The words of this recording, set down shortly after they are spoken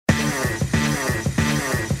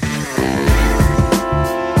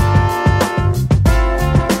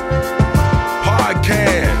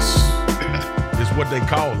they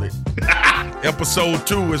call it. Episode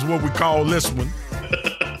 2 is what we call this one.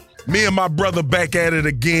 Me and my brother back at it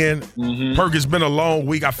again. Perk, it's been a long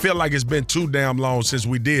week. I feel like it's been too damn long since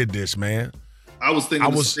we did this, man. I was thinking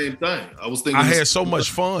the same thing. I had so much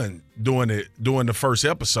fun doing the first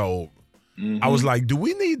episode. I was like, do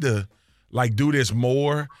we need to do this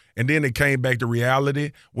more? And then it came back to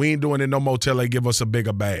reality. We ain't doing it no more till they give us a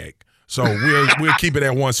bigger bag. So we'll keep it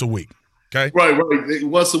at once a week. Okay. Right.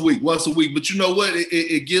 Once a week. But you know what?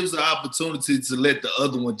 It gives the opportunity to let the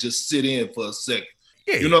other one just sit in for a second.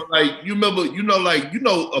 Yeah. You know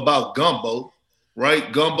about gumbo,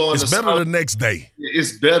 right? Gumbo. It's better the next day.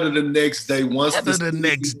 It's better the next day. The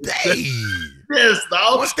next day. Yes,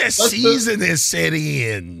 dog. Once that seasoning set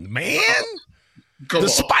in, man. The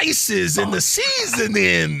spices and the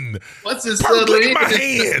seasoning. Once it's Perk, look in at my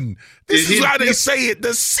hand. This is how they say it.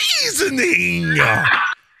 The seasoning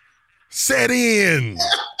set in.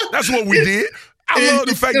 That's what we did. I love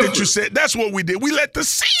the fact that you said that's what we did. We let the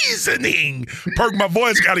seasoning. Perk, my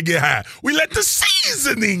voice got to get high. We let the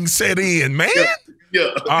seasoning set in, man. Yeah.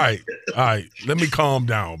 All right. Let me calm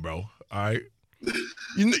down, bro. All right.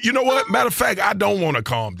 You know what? Matter of fact, I don't want to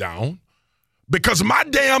calm down because my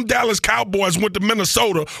damn Dallas Cowboys went to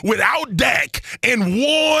Minnesota without Dak and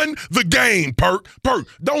won the game. Perk,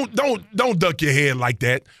 don't duck your head like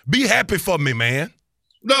that. Be happy for me, man.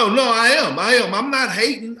 No, I am. I'm not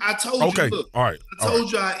hating. I told you. Look, all right. I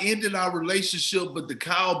told you I ended our relationship, but the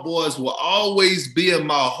Cowboys will always be in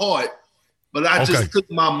my heart. But I just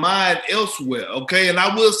took my mind elsewhere. Okay, and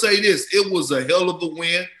I will say this: it was a hell of a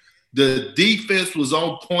win. The defense was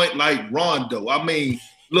on point like Rondo. I mean,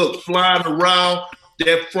 look, flying around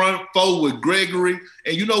that front four with Gregory.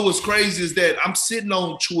 And you know what's crazy is that I'm sitting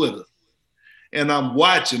on Twitter and I'm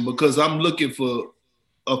watching because I'm looking for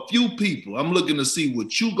a few people. I'm looking to see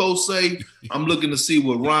what you go say. I'm looking to see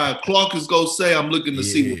what Ryan Clark is going to say. I'm looking to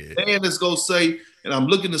see what Dan is going to say. And I'm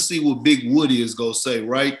looking to see what Big Woody is going to say,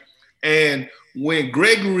 right? And when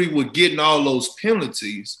Gregory was getting all those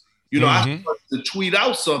penalties, you know, I started to tweet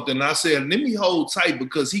out something. And I said, let me hold tight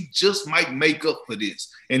because he just might make up for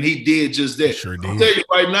this. And he did just that. Sure did. I'll tell you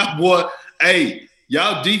right now, boy, hey,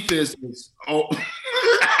 y'all defense is on.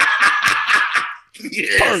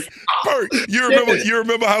 Yes. Perk, you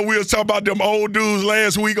remember how we was talking about them old dudes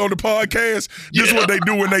last week on the podcast? This is what they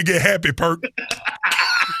do when they get happy, Perk.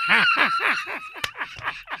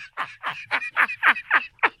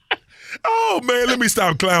 Oh, man, let me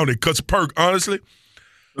stop clowning. Because, Perk, honestly,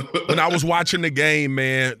 when I was watching the game,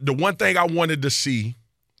 man, the one thing I wanted to see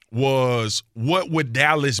was what would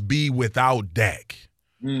Dallas be without Dak?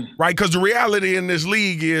 Right? Because the reality in this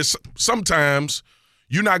league is sometimes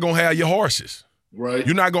you're not going to have your horses. Right.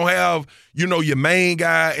 You're not going to have, your main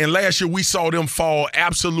guy. And last year we saw them fall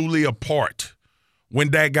absolutely apart when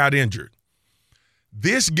Dak got injured.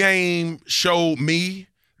 This game showed me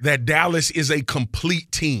that Dallas is a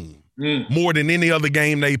complete team more than any other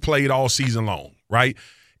game they played all season long, right?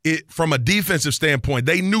 From a defensive standpoint,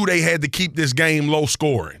 they knew they had to keep this game low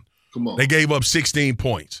scoring. Come on. They gave up 16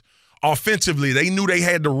 points. Offensively, they knew they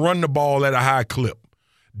had to run the ball at a high clip.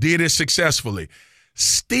 Did it successfully.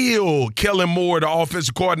 Still, Kellen Moore, the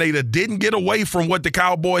offensive coordinator, didn't get away from what the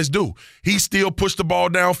Cowboys do. He still pushed the ball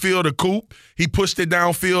downfield to Coop. He pushed it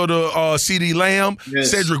downfield to CeeDee Lamb.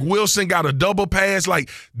 Yes. Cedric Wilson got a double pass. Like,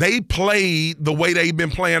 they played the way they've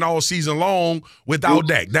been playing all season long without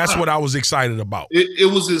Dak. That's what I was excited about. It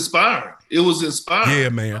was inspiring. It was inspiring. Yeah,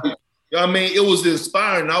 man. I mean, it was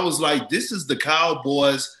inspiring. I was like, this is the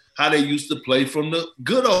Cowboys how they used to play from the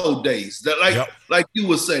good old days. That like you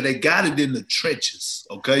would say, they got it in the trenches,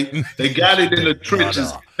 okay? They got it in the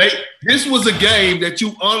trenches. This was a game that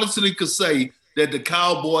you honestly could say that the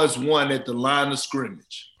Cowboys won at the line of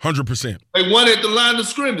scrimmage. 100%. They won at the line of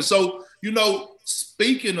scrimmage. So,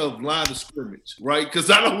 speaking of line of scrimmage, right?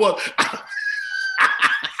 Because I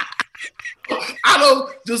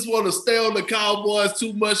don't just want to stay on the Cowboys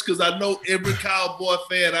too much because I know every Cowboy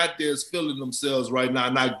fan out there is feeling themselves right now,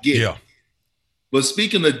 and I get it. But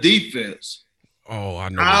speaking of defense, I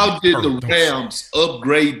know. How did the Rams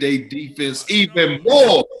upgrade their defense even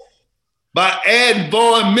more by adding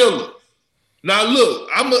Von Miller? Now, look,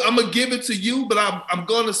 I'm going to give it to you, but I'm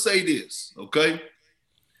going to say this, okay?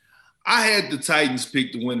 I had the Titans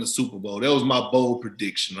pick to win the Super Bowl. That was my bold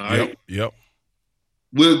prediction, all right? Yep.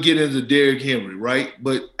 We'll get into Derrick Henry, right?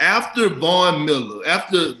 But after Von Miller,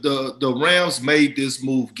 after the Rams made this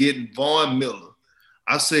move, getting Von Miller,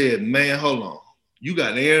 I said, man, hold on. You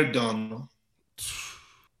got Aaron Donald.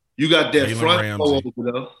 You got that front four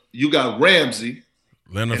over there. You got Ramsey.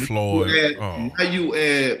 Leonard Floyd. Now you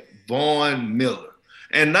add Von Miller.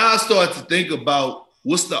 And now I start to think about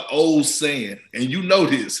what's the old saying? And you know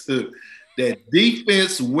this, that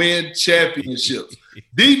defense win championships.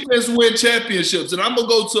 Defense win championships. And I'm going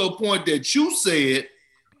to go to a point that you said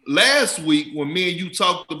last week when me and you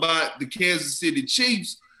talked about the Kansas City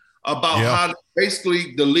Chiefs, about how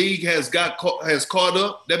basically the league has caught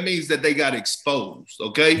up. That means that they got exposed,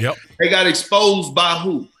 okay? Yep. They got exposed by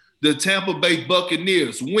who? The Tampa Bay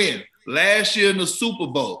Buccaneers win last year in the Super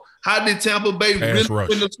Bowl. How did Tampa Bay really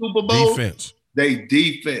win the Super Bowl? Defense. They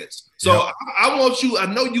defense. So I want you, I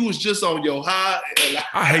know you was just on your high.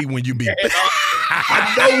 I hate when you be.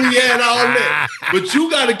 I know we had all that. But you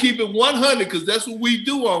got to keep it 100 because that's what we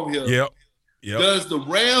do on here. Yep. Does the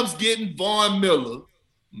Rams getting Von Miller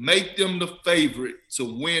make them the favorite to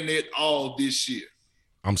win it all this year?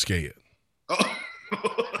 I'm scared.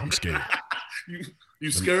 I'm scared.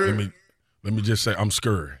 You scared? Let me just say I'm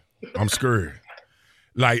scared. I'm scared.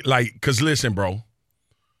 Like, cause listen, bro.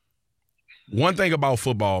 One thing about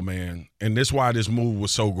football, man, and this is why this move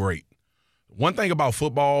was so great. One thing about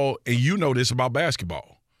football, and you know this about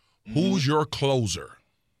basketball. Who's your closer?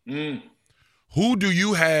 Who do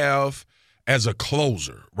you have as a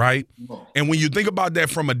closer, right? And when you think about that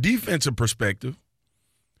from a defensive perspective,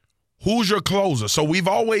 who's your closer? So we've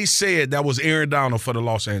always said that was Aaron Donald for the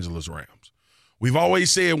Los Angeles Rams. We've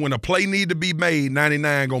always said when a play need to be made,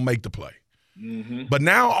 99 gonna make the play. But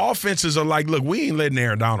now offenses are like, look, we ain't letting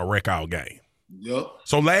Aaron Donald wreck our game.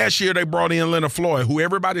 So last year they brought in Leonard Floyd, who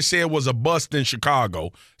everybody said was a bust in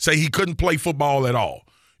Chicago, say he couldn't play football at all.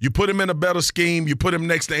 You put him in a better scheme, you put him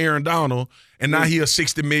next to Aaron Donald, and now he a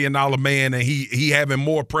 $60 million man, and he having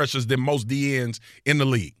more pressures than most DNs in the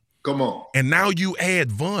league. Come on. And now you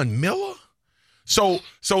add Von Miller? So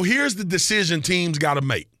here's the decision teams got to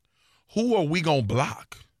make. Who are we going to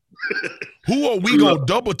block? Who are we going to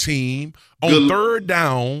double team on third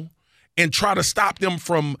down and try to stop them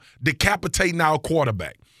from decapitating our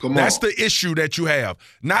quarterback? That's the issue that you have.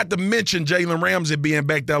 Not to mention Jalen Ramsey being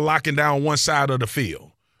back there locking down one side of the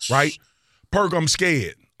field, right? Perk, I'm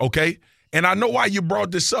scared, okay? And I know why you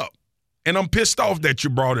brought this up. And I'm pissed off that you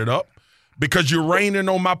brought it up because you're raining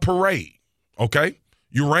on my parade, okay?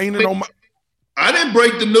 You're raining on my – I didn't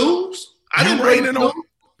break the news.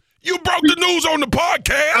 You broke the news on the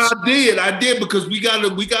podcast. I did because we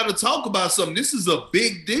gotta talk about something. This is a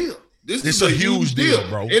big deal. This is a huge deal,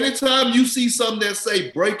 bro. Anytime you see something that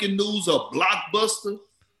say breaking news or blockbuster,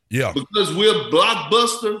 because we're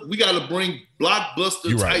blockbuster, we gotta bring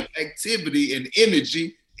blockbuster type activity and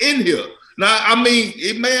energy in here. Now, I mean,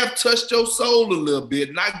 it may have touched your soul a little bit,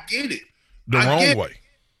 and I get it. The wrong way.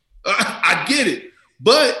 I get it.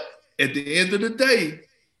 But at the end of the day,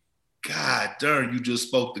 God darn, you just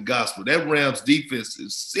spoke the gospel. That Rams defense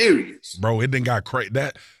is serious. Bro, it done got crazy.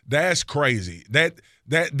 That's crazy.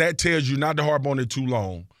 That tells you not to harp on it too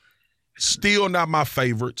long. Still not my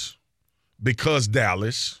favorites because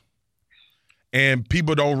Dallas. And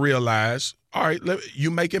people don't realize, all right, you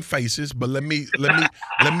making faces, but let me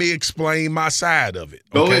explain my side of it.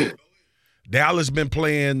 Okay? Go ahead. Dallas been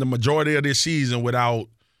playing the majority of this season without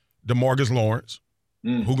DeMarcus Lawrence.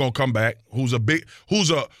 Who gonna come back? Who's a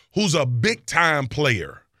big time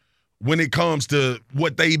player when it comes to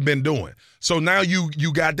what they've been doing. So now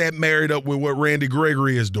you got that married up with what Randy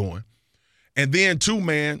Gregory is doing, and then too,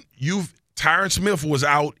 man, Tyron Smith was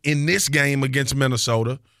out in this game against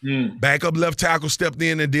Minnesota. Backup left tackle stepped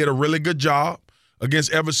in and did a really good job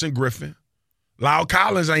against Everson Griffin. Lyle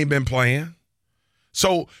Collins ain't been playing.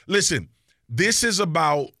 So listen, this is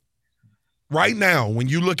about right now when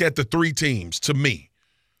you look at the three teams. To me.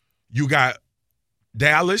 You got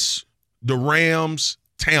Dallas, the Rams,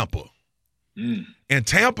 Tampa. And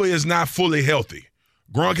Tampa is not fully healthy.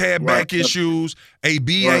 Gronk had back issues.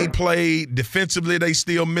 AB ain't played. Defensively, they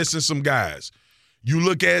still missing some guys. You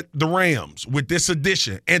look at the Rams with this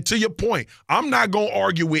addition. And to your point, I'm not going to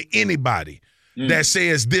argue with anybody that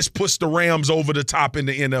says this puts the Rams over the top in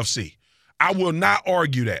the NFC. I will not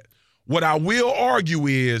argue that. What I will argue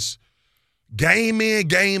is game in,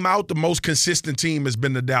 game out, the most consistent team has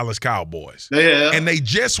been the Dallas Cowboys. And they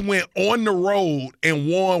just went on the road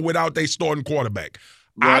and won without their starting quarterback.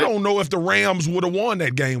 I don't know if the Rams would have won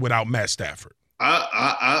that game without Matt Stafford.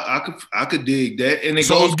 I could dig that. And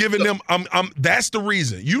I'm giving them. That's the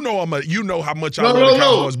reason. You know how much I love the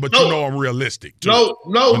Cowboys, but you know I'm realistic too.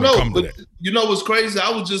 But you know what's crazy? I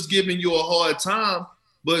was just giving you a hard time.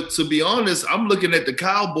 But to be honest, I'm looking at the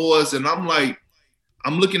Cowboys and I'm like,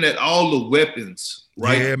 I'm looking at all the weapons,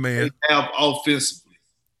 right? Yeah, man. They have offensively.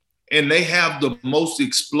 And they have the most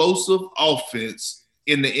explosive offense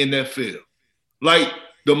in the NFL. Like,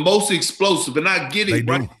 the most explosive. And I get it,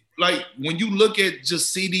 right? like when you look at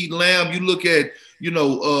just CeeDee Lamb, you look at,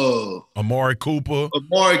 Amari Cooper.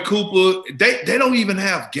 They don't even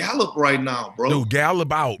have Gallup right now, bro. Dude,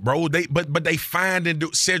 Gallup out, bro. But they find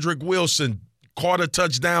and Cedric Wilson caught a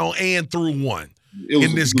touchdown and threw one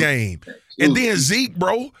in this game. And then Zeke,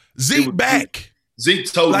 bro. Zeke back.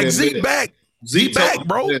 Zeke told like Zeke back. Zeke back,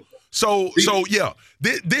 bro. So yeah,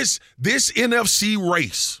 this NFC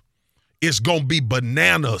race is gonna be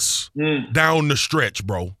bananas down the stretch,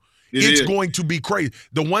 bro. It's going to be crazy.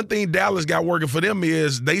 The one thing Dallas got working for them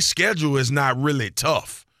is their schedule is not really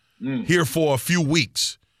tough here for a few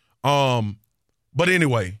weeks. But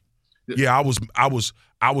anyway, yeah, I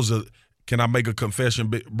was a. Can I make a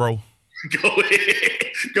confession, bro?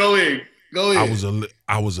 Go ahead.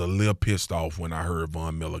 I was a little pissed off when I heard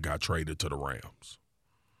Von Miller got traded to the Rams.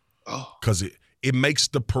 Oh, because it makes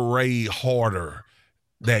the parade harder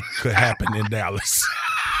that could happen in Dallas.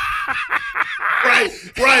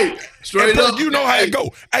 Right. Straight up. You know how it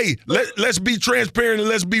go. Hey, let's be transparent and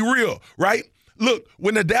let's be real, right? Look,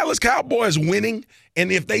 when the Dallas Cowboys winning,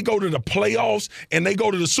 and if they go to the playoffs and they go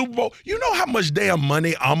to the Super Bowl, you know how much damn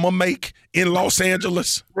money I'm going to make in Los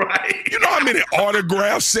Angeles? Right. You know how many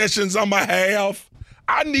autograph sessions I'm going to have?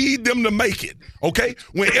 I need them to make it, okay?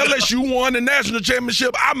 When LSU won the national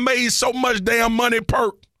championship, I made so much damn money,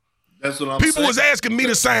 Perk. That's what I'm saying. People was asking me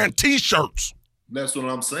to sign T-shirts. That's what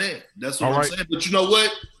I'm saying. I'm saying. But you know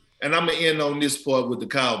what? And I'm going to end on this part with the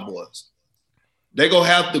Cowboys. They're going to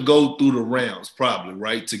have to go through the Rams probably,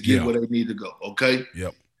 right, to get where they need to go, okay?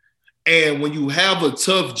 Yep. And when you have a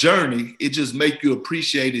tough journey, it just make you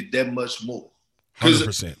appreciate it that much more.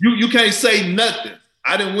 100%. You can't say nothing.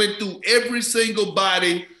 I done went through every single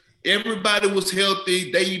body. Everybody was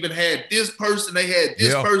healthy. They even had this person. They had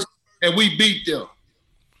this person, and we beat them.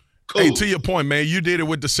 Cool. Hey, to your point, man, you did it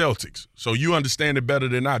with the Celtics, so you understand it better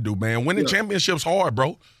than I do, man. Winning championships hard,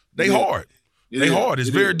 bro. They hard. Hard. It's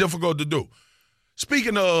very difficult to do.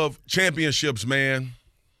 Speaking of championships, man,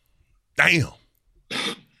 damn.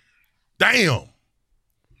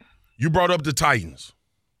 You brought up the Titans.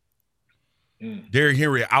 Derrick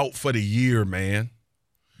Henry out for the year, man.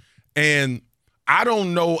 And I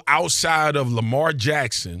don't know outside of Lamar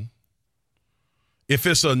Jackson if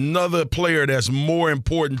it's another player that's more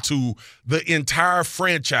important to the entire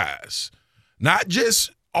franchise. Not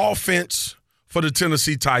just offense for the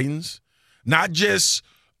Tennessee Titans, not just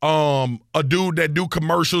a dude that do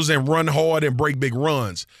commercials and run hard and break big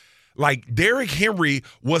runs. Like Derrick Henry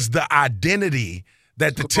was the identity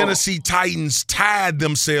that the Tennessee Titans tied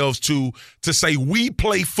themselves to say, we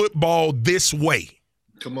play football this way.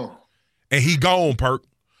 Come on. And he gone, Perk.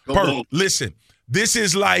 Listen, this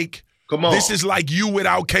is like you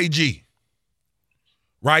without KG.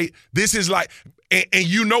 Right? This is like, and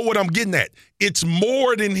you know what I'm getting at. It's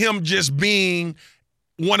more than him just being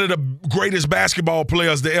one of the greatest basketball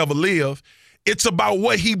players to ever live. It's about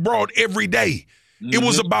what he brought every day. Mm-hmm. It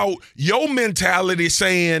was about your mentality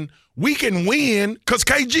saying, we can win because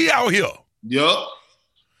KG out here. Yup.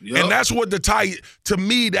 And that's what to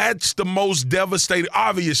me, that's the most devastating.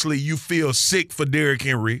 Obviously, you feel sick for Derrick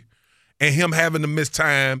Henry and him having to miss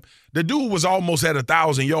time. The dude was almost at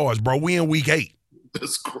 1,000 yards, bro. We in week 8.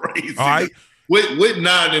 That's crazy. All right? With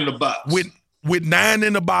 9 in the box. With 9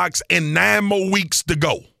 in the box and 9 more weeks to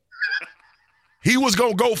go. He was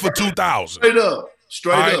going to go for 2,000.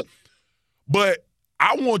 Straight up. But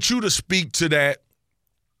I want you to speak to that.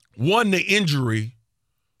 One, the injury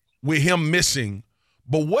with him missing,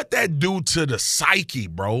 but what that do to the psyche,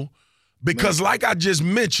 bro? Because like I just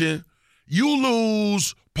mentioned, you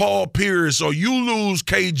lose Paul Pierce or you lose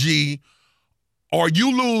KG or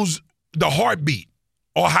you lose the heartbeat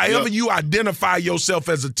or however you identify yourself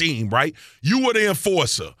as a team, right? You were the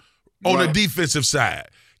enforcer on the defensive side.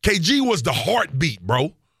 KG was the heartbeat,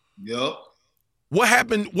 bro. Yep. What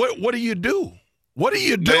happened? What do you do? What do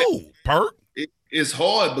you do, Perk? It's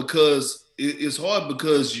hard because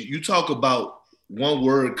you talk about one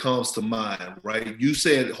word comes to mind, right? You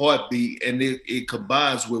said heartbeat, and it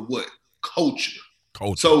combines with what? Culture.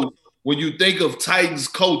 So when you think of Titans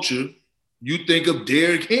culture, you think of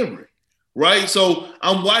Derrick Henry, right? So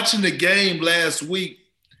I'm watching the game last week,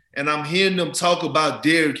 and I'm hearing them talk about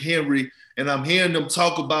Derrick Henry, and I'm hearing them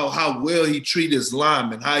talk about how well he treated his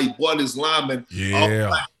linemen, how he bought his linemen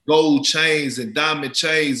all gold chains and diamond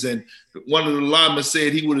chains. And one of the linemen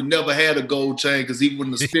said he would have never had a gold chain because he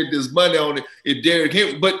wouldn't have spent his money on it if Derrick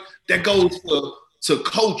Henry. But that goes to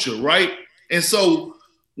culture, right? And so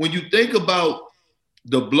when you think about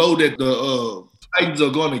the blow that the Titans are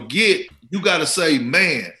going to get, you got to say,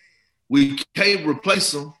 man, we can't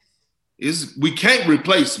replace him. we can't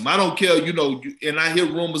replace him. I don't care, and I hear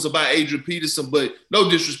rumors about Adrian Peterson, but no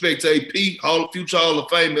disrespect to AP, future Hall of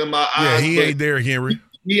Fame in my eyes. Yeah, he ain't Derrick Henry.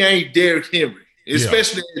 He ain't Derrick Henry,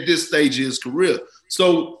 especially at this stage of his career.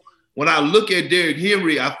 So when I look at Derrick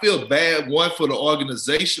Henry, I feel bad, one, for the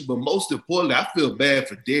organization, but most importantly, I feel bad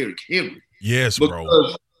for Derrick Henry. Yes, because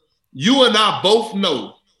bro. You and I both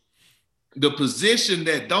know the position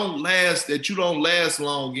that you don't last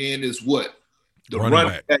long in is what? The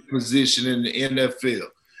running back position in the NFL.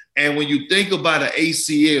 And when you think about an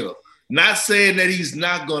ACL, not saying that he's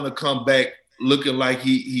not going to come back looking like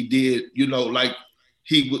he did, like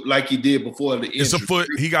he did before the injury. It's a foot.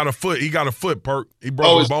 He got a foot, Perk. He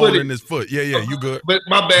broke a bone in his foot. Yeah, you good. But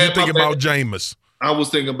my bad. You thinking about Jameis. I was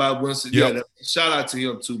thinking about Winston. Yep. Yeah, shout out to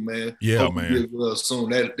him too, man. Yeah, Hope man. he gets well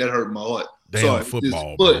soon. That hurt my heart. Damn,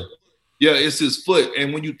 football, bro. Yeah, it's his foot.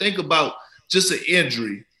 And when you think about just an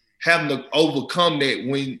injury, having to overcome that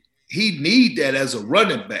when he need that as a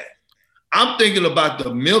running back, I'm thinking about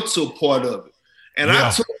the mental part of it. And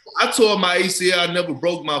I tore my ACL. I never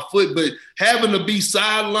broke my foot, but having to be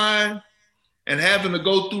sidelined and having to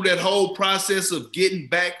go through that whole process of getting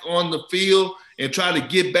back on the field and try to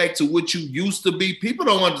get back to what you used to be, people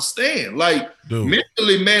don't understand. Like,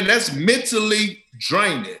 mentally, man, that's mentally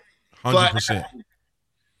draining. 100%.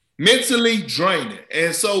 Mentally draining.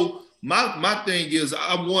 And so my thing is,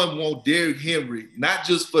 I want Derrick Henry, not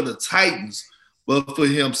just for the Titans, but for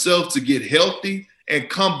himself to get healthy and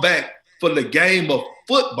come back for the game of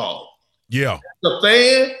football. Yeah. The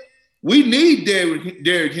fan, we need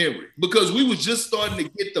Derrick Henry because we was just starting to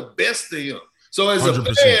get the best of him. So as 100%.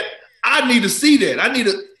 A fan, I need to see that. I need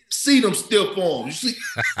to see them stiff arms. You see?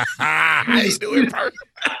 I ain't doing perfect.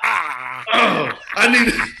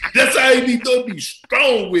 That's how he need to be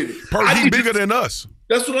strong with it. He's bigger than us.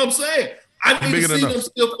 That's what I'm saying. I need to see them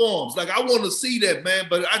stiff arms. Like, I want to see that, man.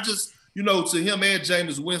 But I just, to him and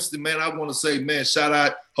Jameis Winston, man, I want to say, man, shout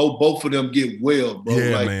out. Hope both of them get well, bro.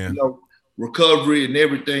 Yeah, man. Recovery and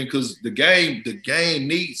everything, because the game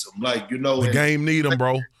needs them. Like, the game need them,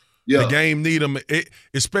 bro. Yeah. The game need them.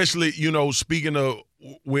 Especially, speaking of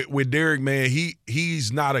with Derrick, man,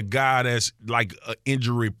 he's not a guy that's like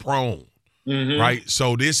injury prone, right?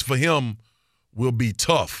 So this for him will be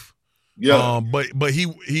tough. Yeah. But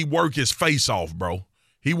he work his face off, bro.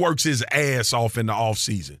 He works his ass off in the off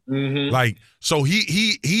season. Like, so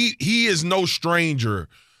he is no stranger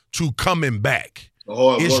to coming back.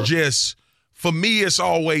 It's just, for me, it's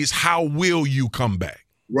always, how will you come back?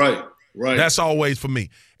 Right. That's always for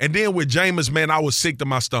me. And then with Jameis, man, I was sick to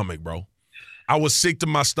my stomach, bro. I was sick to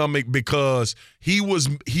my stomach because he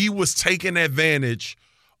was taking advantage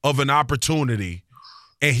of an opportunity,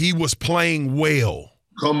 and he was playing well.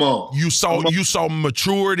 Come on. You saw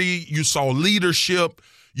maturity, you saw leadership,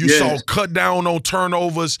 you saw cut down on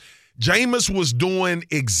turnovers. Jameis was doing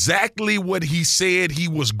exactly what he said he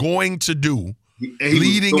was going to do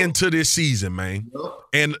leading into this season, man.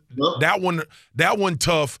 And that one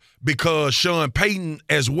tough because Sean Payton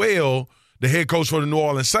as well, the head coach for the New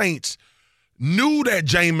Orleans Saints, knew that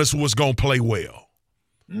Jameis was going to play well,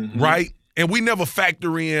 right? And we never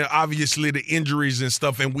factor in, obviously, the injuries and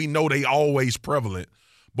stuff, and we know they always prevalent.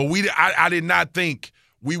 But I did not think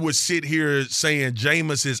we would sit here saying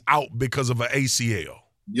Jameis is out because of an ACL.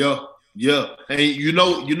 Yeah. And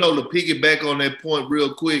to piggyback on that point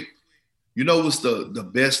real quick, what's the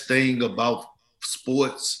best thing about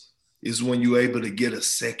sports is when you're able to get a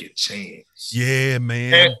second chance. Yeah,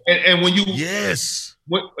 man. And when you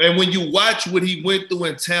when you watch what he went through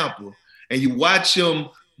in Tampa, and you watch him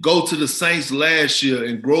go to the Saints last year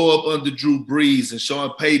and grow up under Drew Brees and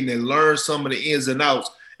Sean Payton and learn some of the ins and outs,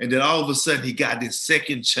 and then all of a sudden he got this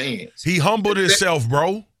second chance. He humbled himself,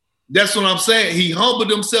 bro. That's what I'm saying. He humbled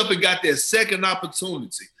himself and got that second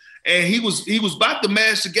opportunity. And he was about to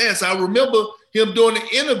mash the gas. I remember him doing an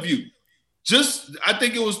interview. I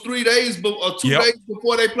think it was 3 days or 2 days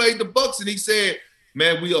before they played the Bucs, and he said,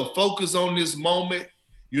 "Man, we are focused on this moment.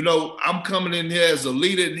 I'm coming in here as a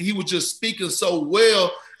leader." And he was just speaking so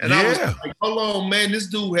well. And I was like, hold on, man, this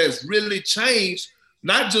dude has really changed,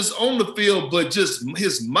 not just on the field, but just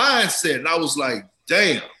his mindset. And I was like,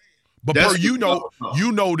 damn. But bro, you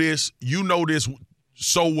know this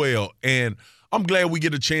so well. And I'm glad we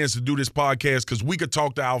get a chance to do this podcast because we could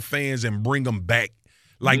talk to our fans and bring them back,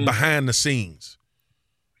 like behind the scenes.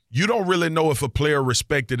 You don't really know if a player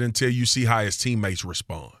respected until you see how his teammates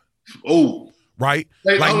respond. Oh. Right?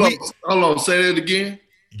 Hey, hold on, say that again.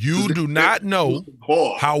 You do not know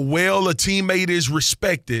how well a teammate is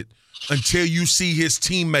respected until you see his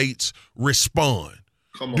teammates respond.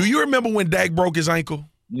 Come on. Do you remember when Dak broke his ankle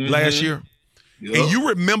last year? Yeah. And you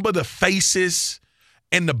remember the faces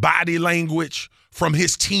and the body language from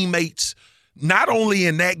his teammates, not only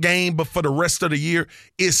in that game, but for the rest of the year,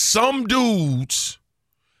 is some dudes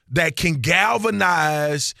that can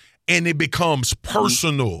galvanize and it becomes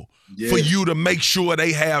personal for you to make sure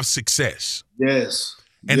they have success. Yes.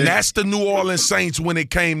 And that's the New Orleans Saints when it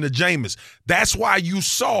came to Jameis. That's why you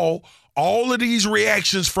saw all of these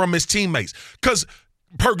reactions from his teammates. Because,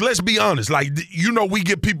 Perk, let's be honest. Like, we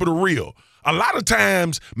give people the real. A lot of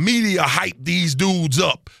times, media hype these dudes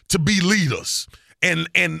up to be leaders. And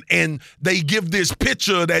they give this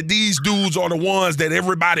picture that these dudes are the ones that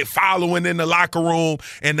everybody following in the locker room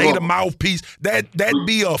and they the mouthpiece. That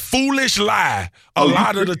be a foolish lie a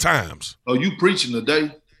lot of the times. Oh, you preaching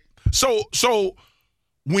today? So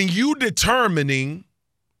when you determining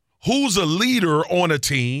who's a leader on a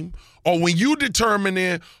team, or when you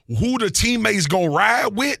determining who the teammates gonna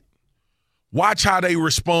ride with, watch how they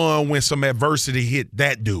respond when some adversity hit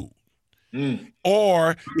that dude.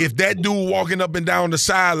 Or if that dude walking up and down the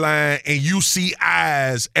sideline and you see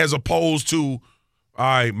eyes as opposed to, all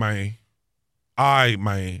right, man.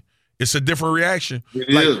 It's a different reaction.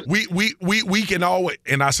 We can always,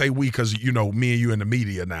 and I say we because, me and you in the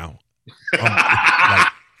media now.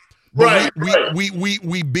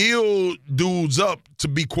 We build dudes up to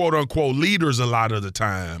be quote unquote leaders a lot of the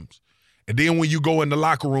times. And then when you go in the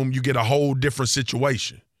locker room, you get a whole different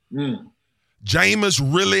situation. Jameis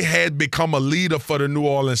really had become a leader for the New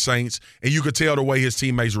Orleans Saints, and you could tell the way his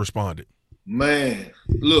teammates responded. Man,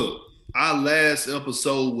 look, our last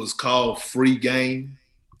episode was called Free Game.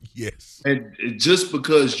 Yes. And just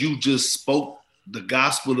because you just spoke the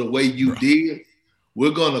gospel the way you did,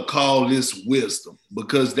 we're going to call this wisdom,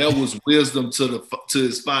 because that was wisdom to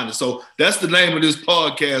his finest. So that's the name of this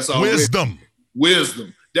podcast already.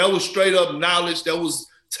 Wisdom. That was straight up knowledge. That was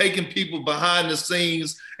taking people behind the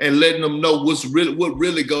scenes and letting them know what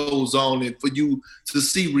really goes on, and for you to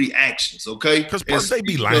see reactions, okay? Because they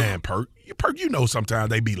be lying, Perk. Perk, sometimes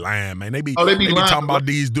they be lying, man. They be lying, talking about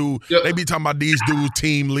these dudes. Yep. They be talking about these dudes,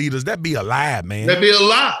 team leaders. That be a lie, man. That be a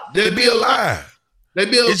lie. That be a lie. They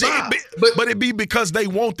be a lie. But it be because they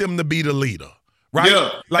want them to be the leader, right?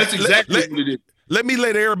 Yeah, that's exactly what it is. Let me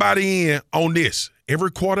let everybody in on this. Every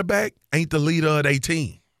quarterback ain't the leader of their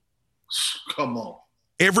team. Come on.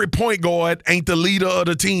 Every point guard ain't the leader of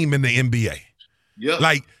the team in the NBA.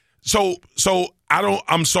 Yeah. So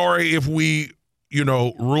I'm sorry if we,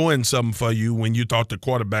 ruined something for you when you thought the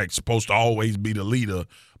quarterback's supposed to always be the leader.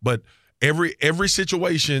 But every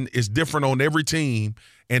situation is different on every team,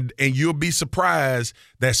 and you'll be surprised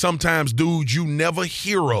that sometimes dudes you never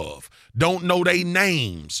hear of, don't know their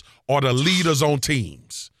names, are the leaders on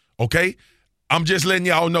teams. Okay? I'm just letting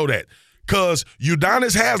y'all know that. Because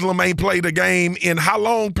Udonis Haslem ain't played a game in how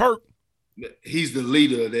long, Perk? He's the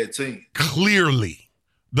leader of that team. Clearly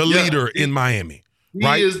the leader in Miami. He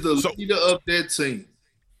is the leader of that team.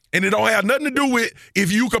 And it don't have nothing to do with if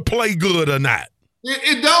you could play good or not.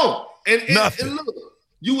 It don't. Nothing. And look,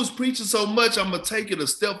 you was preaching so much, I'm going to take it a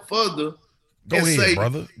step further. Go ahead,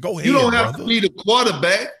 brother. Go ahead, you don't have to be the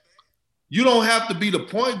quarterback. You don't have to be the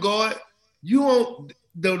point guard.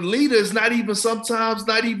 The leader is sometimes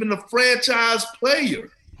not even a franchise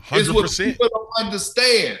player. 100%. It's what people don't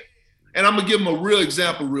understand. And I'm going to give them a real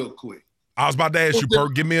example real quick. I was about to ask you,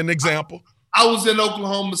 Perk, give me an example. I was in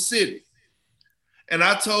Oklahoma City, and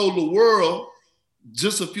I told the world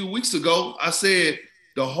just a few weeks ago, I said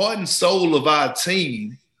the heart and soul of our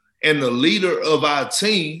team and the leader of our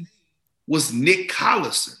team was Nick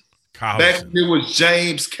Collison. Back when it was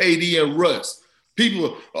James, KD, and Russ.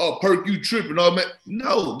 People, Perk, you tripping.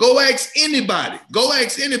 No, go ask anybody.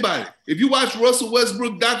 If you watch Russell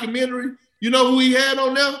Westbrook documentary, you know who he had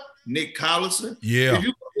on there? Nick Collison. Yeah.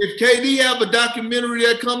 If KD have a documentary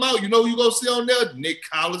that come out, you know who you going to see on there? Nick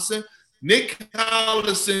Collison. Nick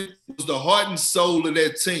Collison was the heart and soul of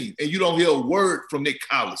that team, and you don't hear a word from Nick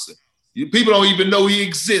Collison. People don't even know he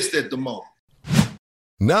exists at the moment.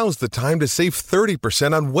 Now's the time to save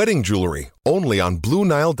 30% on wedding jewelry, only on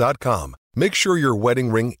BlueNile.com. Make sure your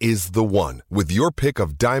wedding ring is the one with your pick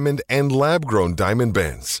of diamond and lab-grown diamond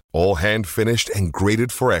bands, all hand-finished and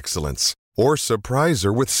graded for excellence. Or surprise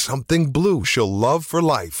her with something blue she'll love for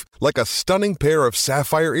life, like a stunning pair of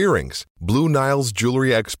sapphire earrings. Blue Nile's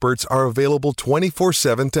jewelry experts are available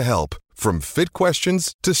 24/7 to help, from fit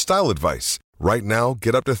questions to style advice. Right now,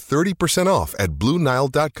 get up to 30% off at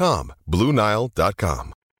BlueNile.com.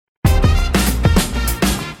 BlueNile.com.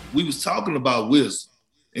 We was talking about wisdom.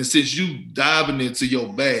 And since you diving into your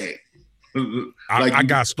bag. I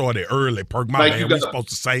got started early, Perk. My man, we're supposed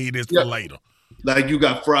to save this for later. Like you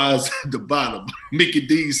got fries at the bottom. Mickey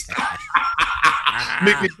D's.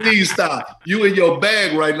 Mickey D style. You in your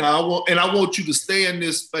bag right now. I want you to stay in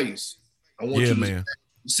this space. I want you to man.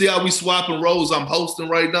 See how we swapping roles? I'm hosting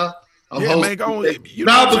right now. I'm hosting. Man, go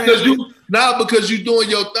on. Now because you doing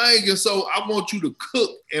your thing, and so I want you to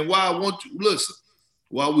cook. And why I want you listen,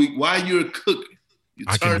 while you're cooking, you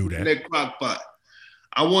turn in that crock pot.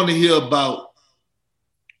 I want to hear about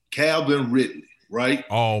Calvin Ridley, right?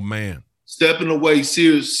 Oh man. Stepping away,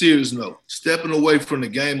 serious note, stepping away from the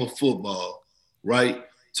game of football, right?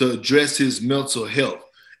 To address his mental health.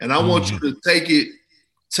 And I want you to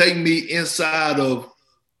take me inside of,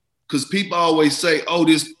 because people always say, oh,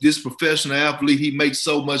 this professional athlete, he makes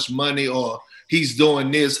so much money, or he's doing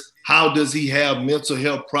this. How does he have mental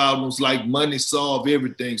health problems? Like money solve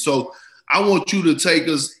everything. So I want you to take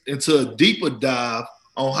us into a deeper dive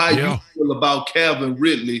on how you feel about Calvin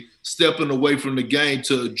Ridley stepping away from the game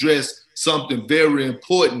to address something very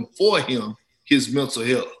important for him, his mental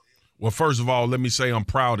health. Well, first of all, let me say I'm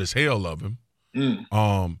proud as hell of him.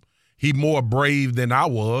 He more brave than I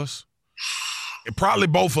was. Probably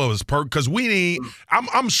both of us, because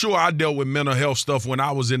I'm sure I dealt with mental health stuff when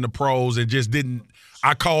I was in the pros and just didn't.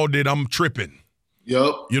 I called it I'm tripping.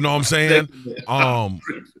 Yep. You know what I'm saying?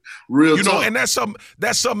 Real you know, talk. and that's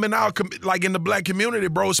something in our like in the black community,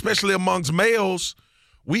 bro, especially amongst males.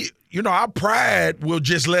 Our pride will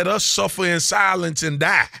just let us suffer in silence and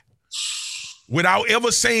die without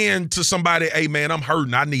ever saying to somebody, hey man, I'm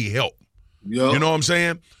hurting, I need help. Yep. You know what I'm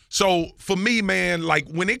saying? So for me, man, like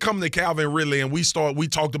when it comes to Calvin Ridley, and we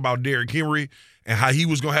talked about Derrick Henry and how he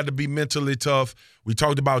was gonna have to be mentally tough. We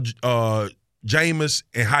talked about Jameis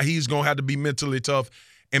and how he's gonna have to be mentally tough.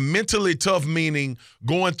 And mentally tough meaning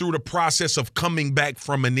going through the process of coming back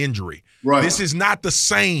from an injury. Right. This is not the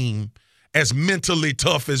same as mentally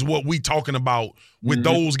tough as what we talking about with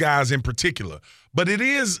those guys in particular. But it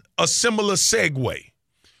is a similar segue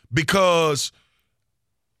because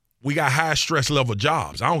we got high stress level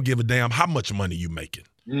jobs. I don't give a damn how much money you making.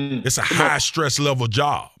 It's a high stress level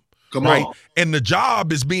job. Come on. And the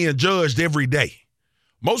job is being judged every day.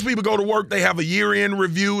 Most people go to work, they have a year-end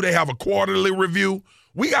review, they have a quarterly review.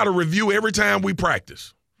 We got a review every time we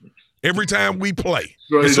practice. Every time we play.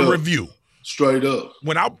 It's a review. Straight up.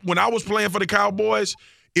 When I was playing for the Cowboys,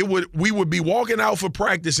 we would be walking out for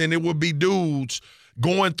practice and it would be dudes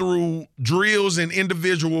going through drills and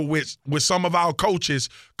individual with some of our coaches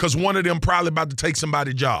because one of them probably about to take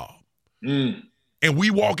somebody's job. And we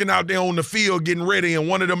walking out there on the field getting ready and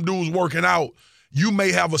one of them dudes working out, you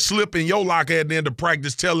may have a slip in your locker at the end of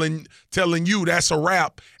practice telling you that's a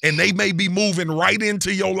wrap, and they may be moving right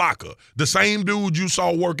into your locker, the same dude you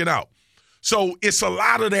saw working out. So it's a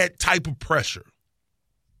lot of that type of pressure.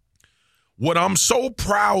 What I'm so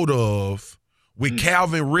proud of with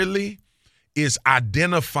Calvin Ridley is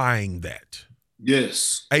identifying that.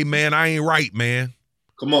 Yes. Hey, man, I ain't right, man.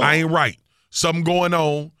 Come on. I ain't right. Something going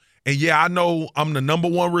on. And, yeah, I know I'm the number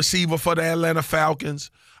one receiver for the Atlanta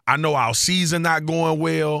Falcons. I know our season not going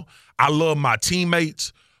well. I love my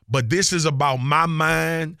teammates. But this is about my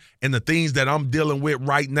mind and the things that I'm dealing with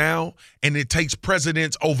right now, and it takes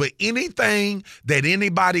precedence over anything that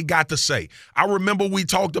anybody got to say. I remember we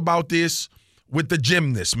talked about this with the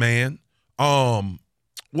gymnast, man.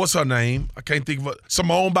 What's her name? I can't think of it.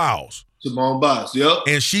 Simone Biles. Simone Biles, yep.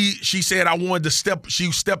 And she said I wanted to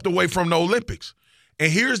she stepped away from the Olympics.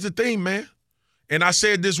 And here's the thing, man. And I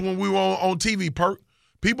said this when we were on TV, Perk.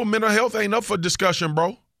 People mental health ain't up for discussion,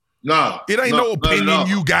 bro. No. It ain't no opinion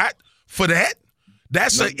you got for that.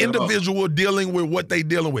 That's an individual dealing with what they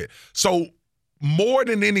dealing with. So more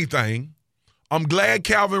than anything, I'm glad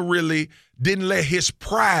Calvin Ridley didn't let his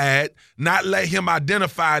pride not let him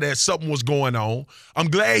identify that something was going on. I'm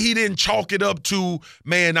glad he didn't chalk it up to,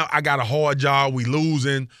 man, I got a hard job, we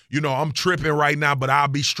losing, I'm tripping right now, but I'll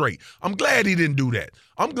be straight. I'm glad he didn't do that.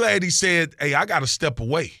 I'm glad he said, hey, I got to step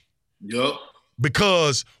away. Yep.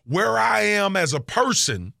 Because where I am as a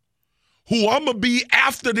person, who I'm going to be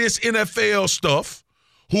after this NFL stuff,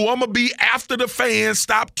 who I'm going to be after the fans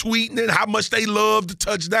stop tweeting and how much they love the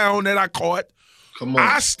touchdown that I caught. Come on.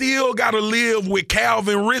 I still got to live with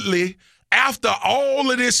Calvin Ridley after all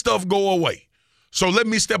of this stuff go away. So let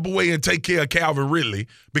me step away and take care of Calvin Ridley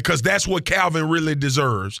because that's what Calvin Ridley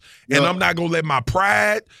deserves. Yep. And I'm not going to let my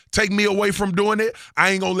pride take me away from doing it. I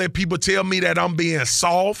ain't going to let people tell me that I'm being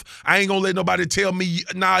soft. I ain't going to let nobody tell me,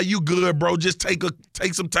 nah, you good, bro. Just take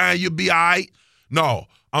some time. You'll be all right. No,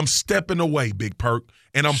 I'm stepping away, Big Perk,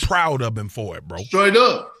 and I'm proud of him for it, bro. Straight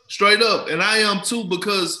up. And I am too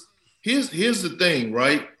because here's the thing,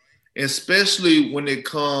 right? Especially when it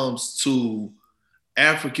comes to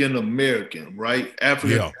African American, right?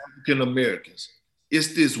 African Americans.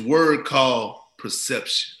 It's this word called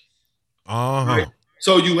perception. Right?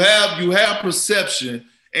 So you have perception,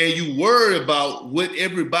 and you worry about what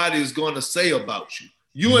everybody is going to say about you.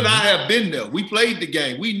 You and I have been there. We played the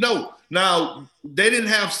game. We know. Now, they didn't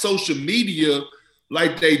have social media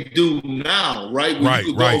like they do now, right? Where you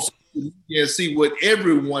could go on social media and see what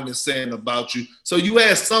everyone is saying about you. So you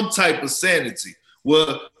had some type of sanity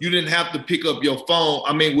where you didn't have to pick up your phone.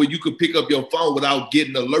 I mean, where you could pick up your phone without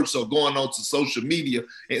getting alerts or going on to social media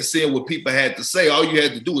and seeing what people had to say. All you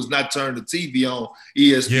had to do was not turn the TV on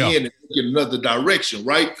ESPN and get another direction,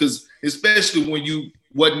 right? Because especially when you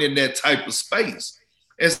wasn't in that type of space.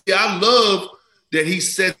 And see, I love that he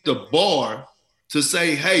set the bar to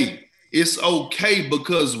say, hey, it's okay,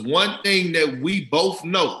 because one thing that we both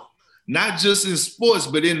know, not just in sports,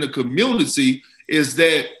 but in the community, is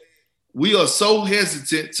that we are so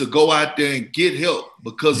hesitant to go out there and get help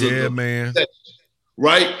because of the perception,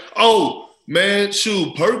 right? Oh, man,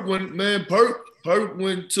 shoot, Perk went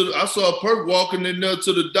to, I saw Perk walking in there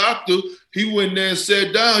to the doctor. He went there and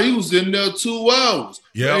sat down. He was in there 2 hours.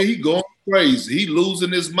 Yeah, he going crazy. He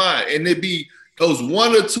losing his mind. And it be those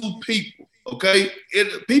 1 or 2 people, okay?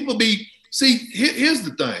 Here's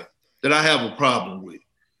the thing that I have a problem with.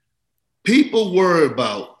 People worry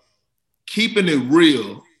about keeping it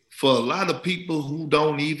real for a lot of people who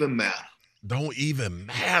don't even matter. Don't even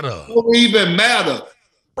matter.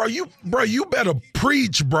 Bro, you better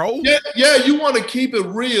preach, bro. Yeah, you want to keep it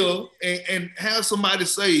real and have somebody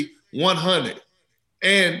say 100.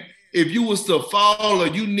 And if you was to fall or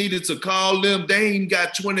you needed to call them, they ain't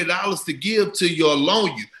got $20 to give to you or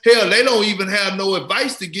loan you. Hell, they don't even have no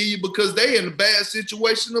advice to give you because they in a bad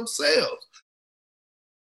situation themselves.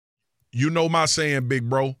 You know my saying, big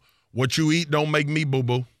bro. What you eat don't make me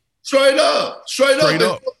boo-boo. Straight up.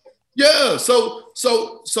 Yeah. So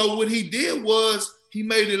what he did was he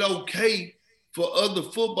made it okay for other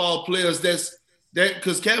football players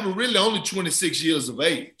because Calvin really only 26 years of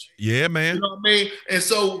age. Yeah, man. You know what I mean? And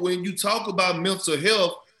so when you talk about mental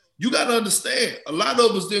health, you got to understand, a lot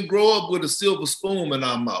of us didn't grow up with a silver spoon in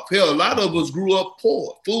our mouth. Hell, a lot of us grew up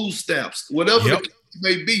poor, food stamps, whatever the case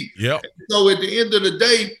may be. Yep. So at the end of the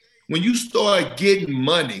day, when you start getting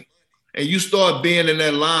money and you start being in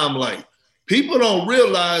that limelight, people don't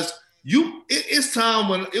realize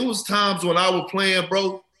it was times when I was playing,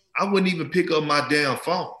 bro, I wouldn't even pick up my damn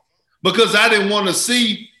phone because I didn't want to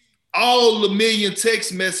see all the million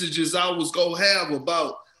text messages I was going to have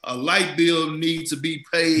about a light bill need to be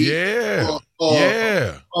paid. Yeah.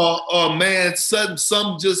 Or man,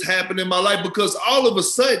 something just happened in my life, because all of a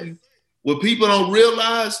sudden, what people don't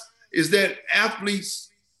realize is that athletes,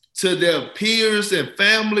 to their peers and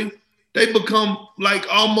family, they become like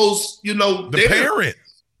almost, the parent.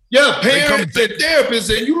 Yeah, parents and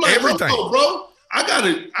therapists, and you like, everything. Bro, I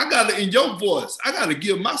gotta, in your voice, I gotta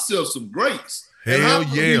give myself some grace. Hell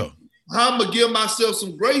yeah. How I'm gonna give myself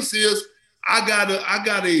some grace is I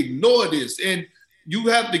gotta ignore this. And you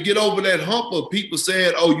have to get over that hump of people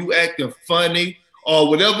saying, oh, you acting funny or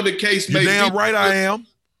whatever the case may be. You're damn right I am.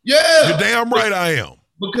 Yeah. You're damn right I am.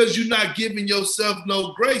 Because you're not giving yourself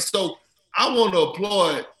no grace. So I want to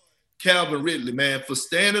applaud Calvin Ridley, man, for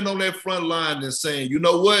standing on that front line and saying, you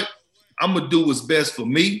know what? I'm going to do what's best for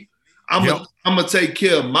me. I'm going to take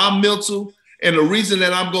care of my mental. And the reason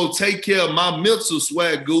that I'm going to take care of my mental,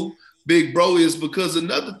 Swagoo, big bro, is because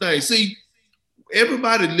another thing. See,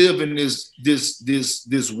 everybody live in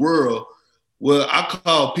this world where I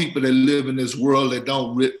call people that live in this world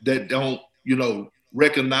that don't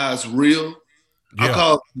recognize real. Yeah. I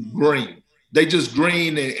call them green. They just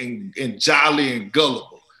green and jolly and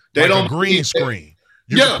gullible. They don't a green screen.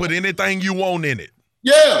 You can put anything you want in it.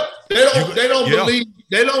 Yeah. They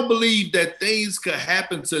don't believe that things could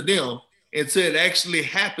happen to them until it actually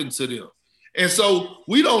happened to them. And so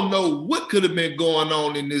we don't know what could have been going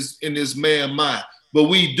on in this man's mind. But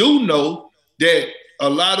we do know that a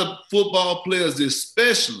lot of football players,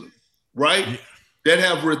 especially, right, that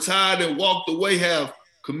have retired and walked away, have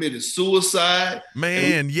committed suicide.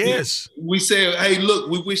 Man, yes. We say, hey, look,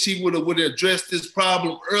 we wish he would have addressed this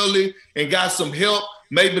problem early and got some help.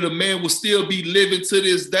 Maybe the man will still be living to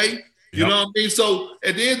this day. You know what I mean? So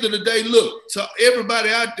at the end of the day, look, to everybody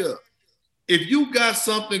out there, if you got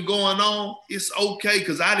something going on, it's okay,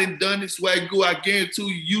 because I done done it, Swagoo. I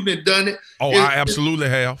guarantee you done done it. Oh, I absolutely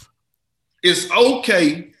have. It's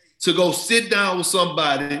okay to go sit down with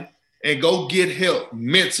somebody and go get help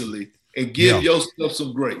mentally and give yourself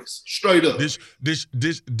some grace. Straight up.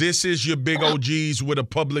 This is your big OGs with a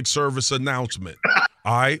public service announcement.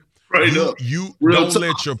 All right? Straight up. You don't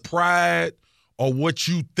let your pride or what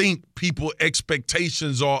you think people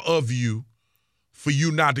expectations are of you for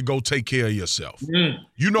you not to go take care of yourself.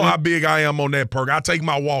 You know how big I am on that, Perk. I take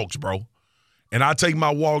my walks, bro. And I take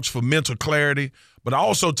my walks for mental clarity, but I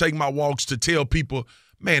also take my walks to tell people,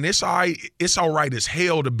 man, it's all right as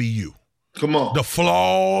hell to be you. Come on. The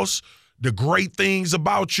flaws, the great things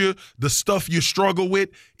about you, the stuff you struggle with,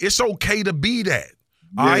 it's okay to be that.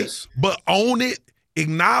 All right? But own it,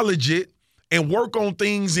 acknowledge it, and work on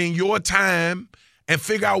things in your time and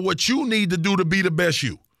figure out what you need to do to be the best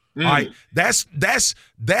you. All right?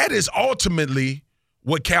 That is ultimately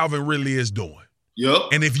what Calvin Ridley is doing. Yep.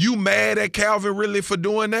 And if you mad at Calvin Ridley for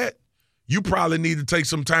doing that, you probably need to take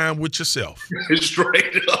some time with yourself.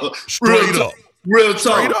 Straight up. Straight up. Real talk.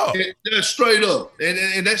 Straight up. That's straight up.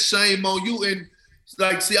 And that's shame on you. And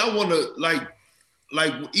like, see, I want to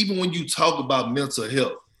like even when you talk about mental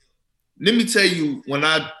health, let me tell you, when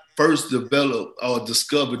I first developed or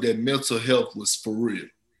discovered that mental health was for real.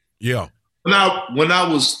 Yeah. When I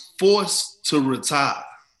was forced to retire.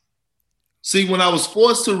 See, when I was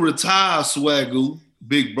forced to retire, Swagoo,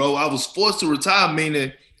 big bro, I was forced to retire,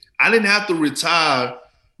 meaning I didn't have to retire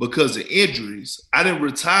because of injuries. I didn't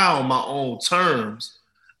retire on my own terms.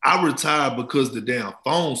 I retired because the damn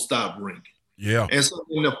phone stopped ringing. Yeah. And so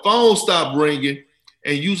when the phone stopped ringing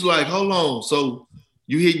and you was like, hold on. So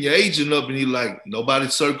you hitting your agent up and he like, nobody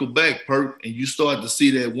circled back, Perk. And you start to see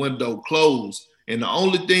that window close. And the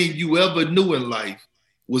only thing you ever knew in life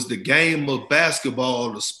was the game of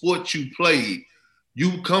basketball, the sport you played.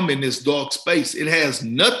 You come in this dark space. It has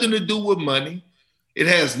nothing to do with money. It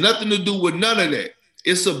has nothing to do with none of that.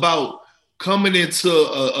 It's about coming into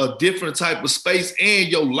a different type of space, and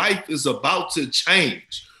your life is about to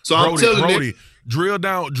change. So I'm telling you, drill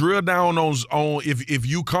down on if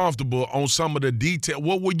you comfortable on some of the detail.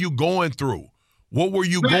 What were you going through? What were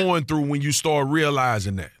you going through when you started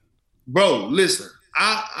realizing that? Bro, listen,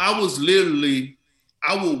 I was literally,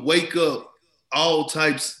 I would wake up all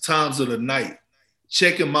times of the night,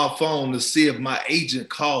 checking my phone to see if my agent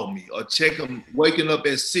called me, or waking up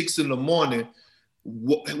at 6 a.m.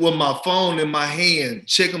 with my phone in my hand,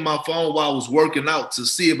 checking my phone while I was working out to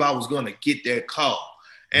see if I was going to get that call.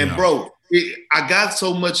 And bro, I got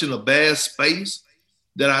so much in a bad space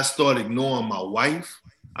that I started ignoring my wife.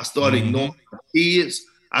 I started ignoring my kids.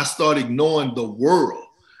 I started ignoring the world.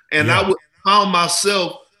 And I found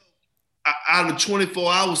myself out of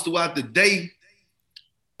 24 hours throughout the day,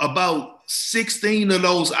 about 16 of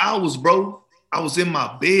those hours, bro, I was in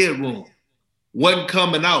my bedroom, wasn't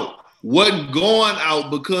coming out, wasn't going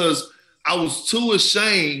out because I was too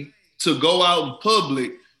ashamed to go out in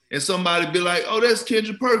public and somebody be like, oh, that's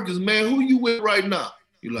Kendrick Perkins, man. Who you with right now?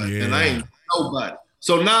 You're like, man, I ain't nobody.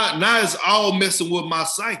 So now it's all messing with my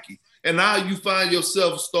psyche. And now you find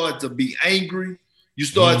yourself start to be angry. You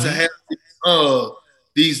start to have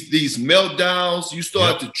these meltdowns. You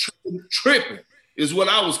start to tripping is what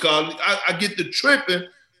I was calling. I get the tripping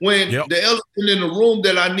when the elephant in the room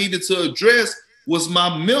that I needed to address was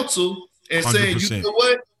my mental and 100%. Saying, you know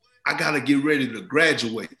what? I got to get ready to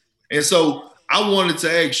graduate. And so I wanted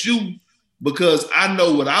to ask you, because I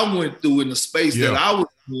know what I went through in the space that I was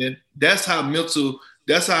in. That's how I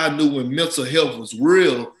knew when mental health was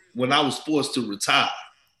real, when I was forced to retire.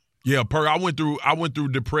 Yeah, I went through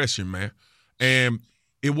depression, man. And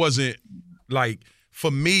it wasn't like,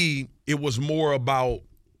 for me, it was more about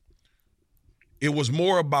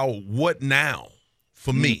what now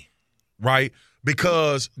for me, right?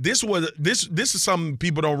 Because this is something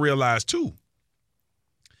people don't realize too.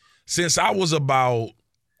 Since I was about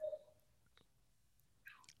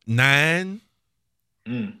 9,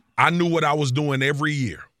 I knew what I was doing every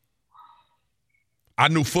year. I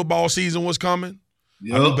knew football season was coming.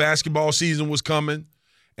 Yep. I knew basketball season was coming.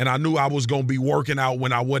 And I knew I was going to be working out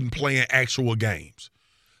when I wasn't playing actual games.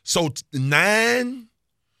 So 9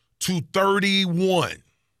 to 31,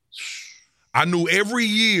 I knew every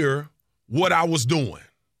year what I was doing,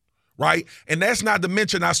 right? And that's not to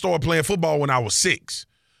mention I started playing football when I was 6.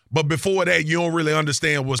 But before that, you don't really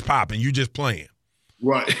understand what's popping. You just playing.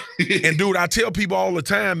 Right. And, dude, I tell people all the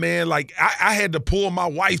time, man, like I had to pull my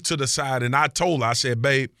wife to the side, and I told her, I said,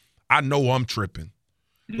 babe, I know I'm tripping.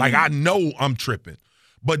 Like, I know I'm tripping.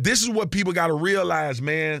 But this is what people got to realize,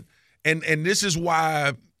 man, and this is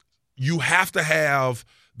why you have to have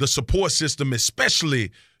the support system,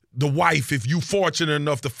 especially the wife, if you fortunate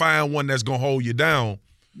enough to find one that's going to hold you down,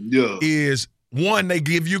 is, one, they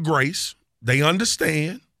give you grace. They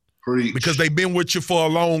understand. Preach. Because they've been with you for a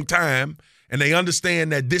long time, and they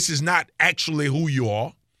understand that this is not actually who you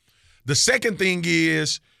are. The second thing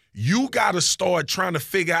is you got to start trying to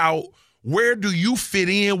figure out, where do you fit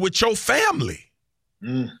in with your family?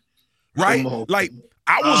 Right? Like,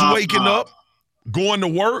 I was waking up, going to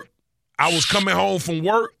work. I was coming home from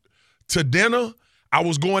work to dinner. I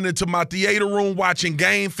was going into my theater room watching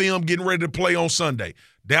game film, getting ready to play on Sunday.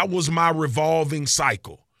 That was my revolving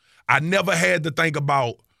cycle. I never had to think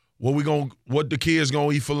about what the kids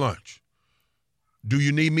gonna eat for lunch. Do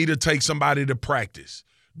you need me to take somebody to practice?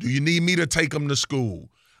 Do you need me to take them to school?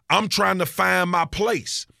 I'm trying to find my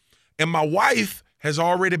place. And my wife has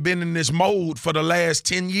already been in this mode for the last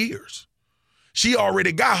 10 years. She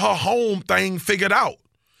already got her home thing figured out.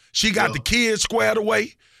 She got the kids squared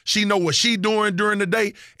away. She know what she doing during the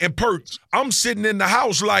day. And I'm sitting in the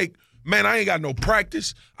house like, man, I ain't got no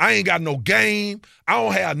practice. I ain't got no game. I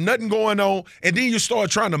don't have nothing going on. And then you start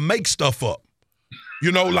trying to make stuff up.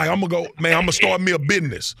 You know, like I'm going to start me a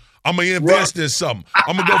business. I'm going to invest in something.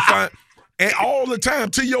 I'm going to go find. And all the time,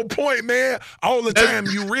 to your point, man, all the time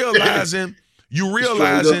you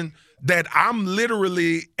realizing that I'm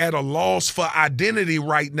literally at a loss for identity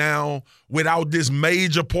right now without this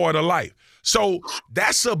major part of life. So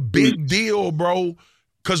that's a big deal, bro,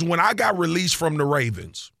 because when I got released from the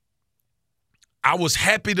Ravens, I was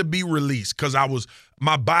happy to be released because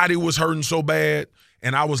my body was hurting so bad,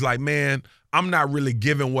 and I was like, man, I'm not really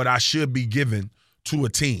giving what I should be giving to a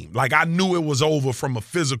team. Like, I knew it was over from a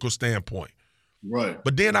physical standpoint. Right.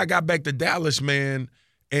 But then I got back to Dallas, man,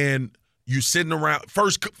 and you sitting around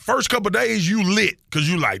first couple of days you lit because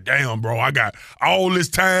you like, damn, bro, I got all this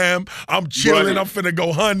time. I'm chilling. Right. I'm finna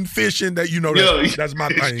go hunting, fishing. That's my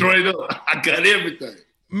thing. Straight up, I got everything.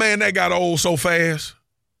 Man, that got old so fast.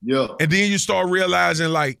 Yeah. And then you start realizing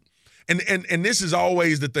like, and this is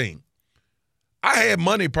always the thing. I had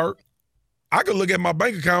money, Perk. I could look at my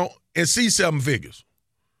bank account and see 7 figures.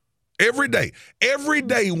 Every day. Every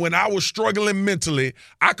day when I was struggling mentally,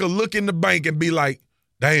 I could look in the bank and be like,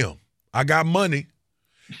 damn, I got money.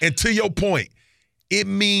 And to your point, it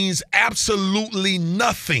means absolutely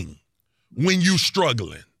nothing when you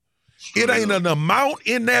struggling. It ain't an amount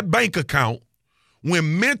in that bank account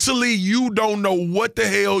when mentally you don't know what the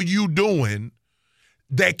hell you doing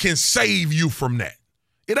that can save you from that.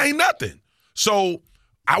 It ain't nothing. So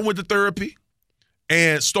I went to therapy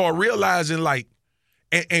and started realizing like,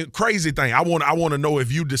 and crazy thing, I want to know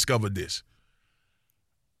if you discovered this.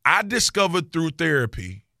 I discovered through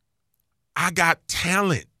therapy, I got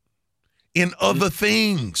talent in other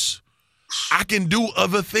things. I can do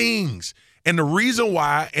other things. And the reason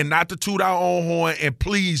why, and not to toot our own horn, and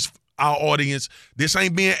please, our audience, this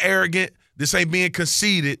ain't being arrogant. This ain't being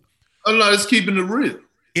conceited. Oh, no, it's keeping it real.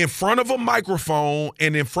 In front of a microphone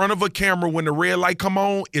and in front of a camera when the red light come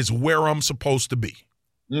on is where I'm supposed to be.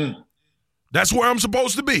 That's where I'm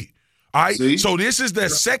supposed to be. All right? See? So this is the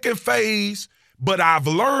second phase, but I've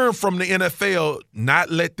learned from the NFL, not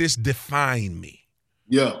let this define me.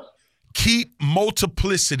 Yeah. Keep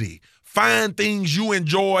multiplicity. Find things you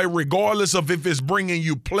enjoy regardless of if it's bringing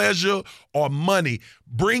you pleasure or money.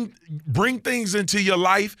 Bring things into your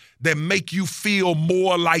life that make you feel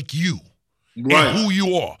more like you and who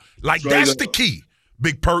you are. Like, that's the key,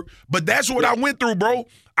 Big Perk. But that's what I went through, bro.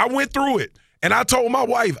 I went through it. And I told my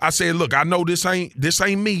wife, I said, look, I know this ain't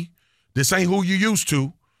me. This ain't who you used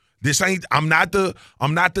to. I'm not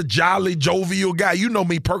the jolly, jovial guy. You know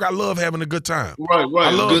me, Perk. I love having a good time. Right.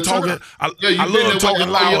 I love talking. I love talking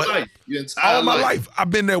loud. All my life,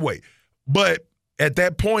 I've been that way. But at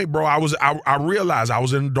that point, bro, I realized I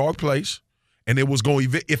was in a dark place, and it was going.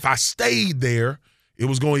 If I stayed there, it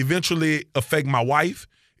was going to eventually affect my wife.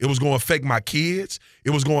 It was going to affect my kids. It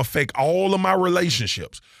was going to affect all of my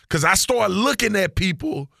relationships. Because I started looking at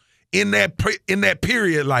people in that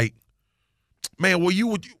period like, man, were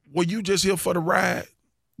you just here for the ride?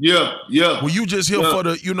 Yeah. Were you just here for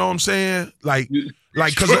the, you know what I'm saying? Like,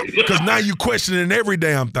 because now you questioning every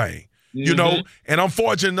damn thing, you know? And I'm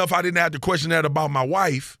fortunate enough I didn't have to question that about my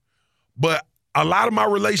wife. But a lot of my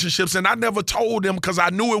relationships, and I never told them because I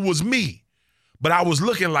knew it was me. But I was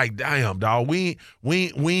looking like, damn, dog, we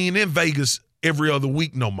ain't in Vegas every other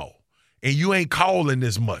week no more. And you ain't calling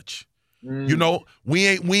as much. You know, we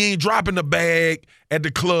ain't dropping the bag at the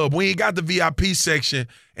club. We ain't got the VIP section,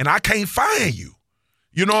 and I can't find you.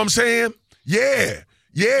 You know what I'm saying? Yeah.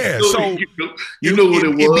 So you know what it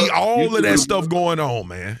was. It be all of that stuff going on,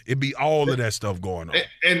 man. It be all of that stuff going on.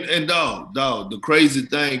 And dog, the crazy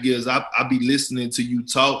thing is I be listening to you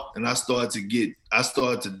talk, and I start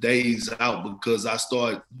to daze out because I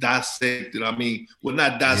start dissecting. I mean, well,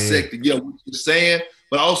 not dissecting, what you're saying,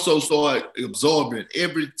 but also start absorbing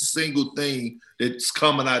every single thing that's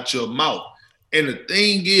coming out your mouth. And the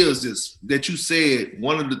thing is that you said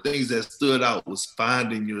one of the things that stood out was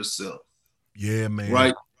finding yourself. Yeah, man.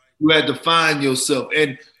 Right? You had to find yourself,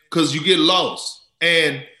 and because you get lost.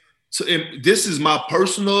 And this is my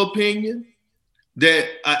personal opinion, that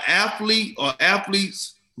an athlete or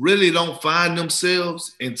athletes really don't find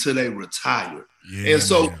themselves until they retire. Yeah, and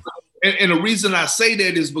so, and the reason I say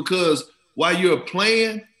that is because while you're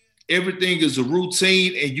playing, everything is a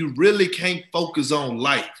routine and you really can't focus on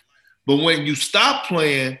life. But when you stop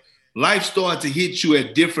playing, life starts to hit you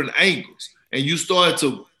at different angles and you start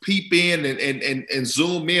to peep in and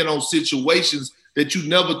zoom in on situations that you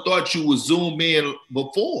never thought you would zoom in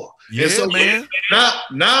before. Yeah, and so man.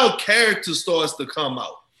 Now character starts to come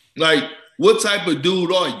out. Like, what type of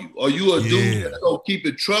dude are you? Are you a dude that's gonna keep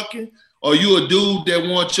it trucking? Are you a dude that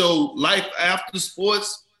wants your life after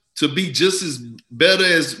sports to be just as better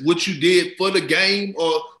as what you did for the game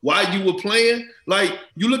or while you were playing? Like,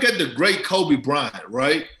 you look at the great Kobe Bryant,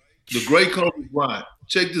 right? The great Kobe Bryant.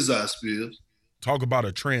 Check this out, Spears. Talk about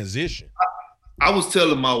a transition. I was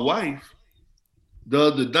telling my wife the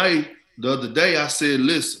other day, I said,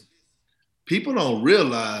 listen, people don't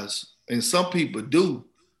realize, and some people do,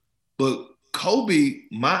 but Kobe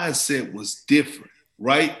mindset was different,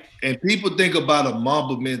 right? And people think about a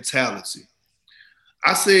Mamba mentality.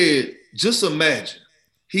 I said, just imagine,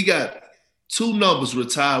 he got 2 numbers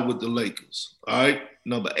retired with the Lakers, all right?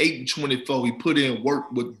 Number 8 and 24, he put in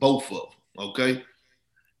work with both of them, okay?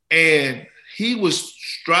 And he was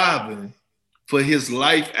striving for his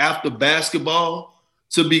life after basketball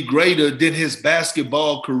to be greater than his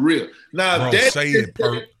basketball career. Now, if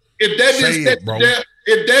that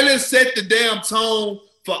didn't set the damn tone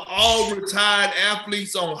for all retired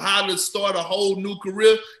athletes on how to start a whole new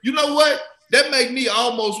career, you know what? That make me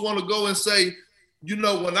almost want to go and say, you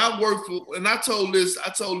know, when I worked for, and I told this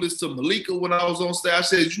to Malika when I was on stage. I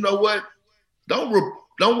said, you know what?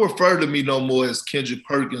 Don't refer to me no more as Kendrick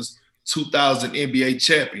Perkins, 2000 NBA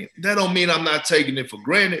champion. That don't mean I'm not taking it for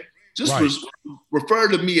granted. Just refer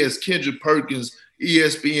to me as Kendrick Perkins,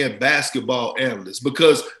 ESPN basketball analyst,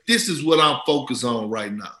 because this is what I'm focused on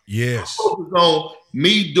right now. Yes. I'm focused on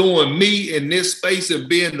me doing me in this space and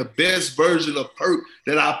being the best version of Perk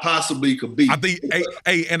that I possibly could be. I think,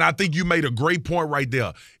 and I think you made a great point right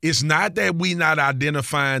there. It's not that we not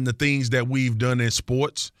identifying the things that we've done in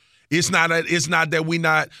sports. It's not that we're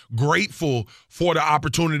not grateful for the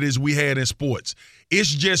opportunities we had in sports. It's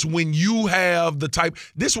just when you have the type.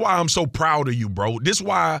 This is why I'm so proud of you, bro. This is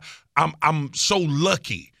why I'm so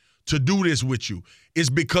lucky to do this with you. It's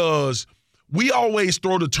because we always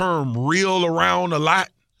throw the term real around a lot,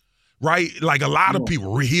 right? Like a lot of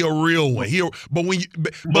people, he a real one.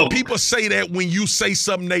 But people say that when you say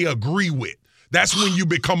something they agree with. That's when you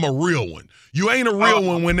become a real one. You ain't a real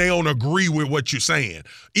one when they don't agree with what you're saying,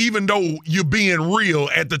 even though you're being real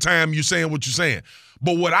at the time you're saying what you're saying.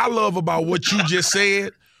 But what I love about what you just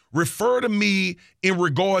said, refer to me in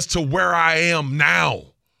regards to where I am now,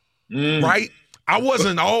 right? I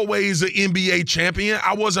wasn't always an NBA champion.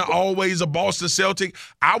 I wasn't always a Boston Celtic.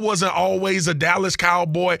 I wasn't always a Dallas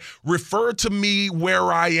Cowboy. Refer to me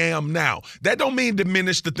where I am now. That don't mean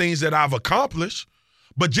diminish the things that I've accomplished,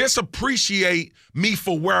 but just appreciate me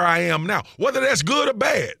for where I am now, whether that's good or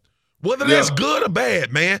bad. That's good or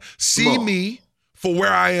bad, man. See me for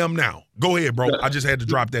where I am now. Go ahead, bro. I just had to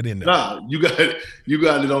drop that in there. Nah, you got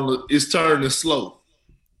it on the. It's turning slow.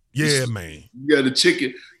 Yeah, man. You got the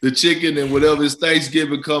chicken, and whatever. It's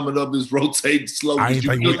Thanksgiving coming up is rotating slow. I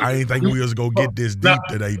ain't think we was gonna get this deep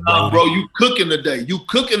today, bro. Bro, you cooking today.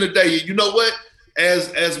 You know what?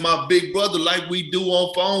 As my big brother, like we do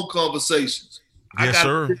on phone conversations. Yes,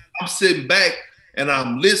 sir. I'm sitting back and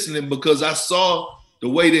I'm listening because I saw the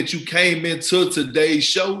way that you came into today's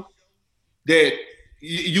show, that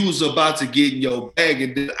you was about to get in your bag,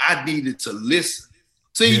 and then I needed to listen.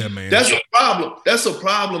 See, that's a problem. That's a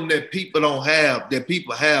problem that people don't have, that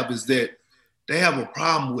people have, is that they have a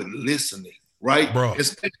problem with listening, right? Bro.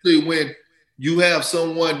 Especially when you have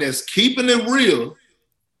someone that's keeping it real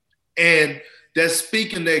and that's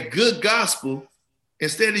speaking that good gospel.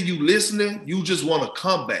 Instead of you listening, you just want to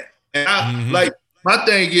come back. And like, my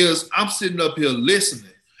thing is, I'm sitting up here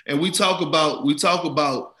listening, and we talk about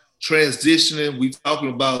transitioning. We talking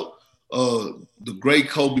about the great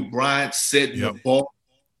Kobe Bryant setting the bar,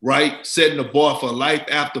 right? Setting the bar for life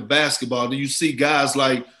after basketball. Then you see guys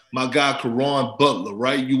like my guy Caron Butler,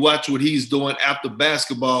 right? You watch what he's doing after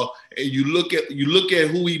basketball, and you look at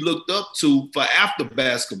who he looked up to for after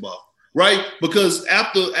basketball, right? Because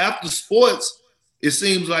after sports, it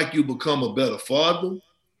seems like you become a better father,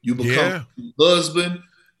 you become a husband,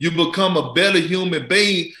 you become a better human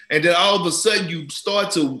being, and then all of a sudden you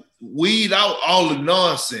start to weed out all the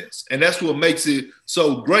nonsense, and that's what makes it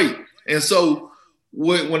so great. And so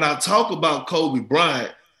when I talk about Kobe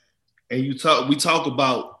Bryant, and we talk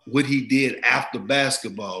about what he did after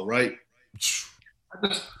basketball, right?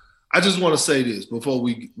 I just want to say this before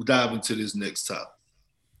we dive into this next topic.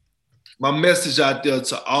 my message out there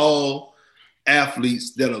to all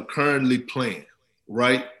athletes that are currently playing,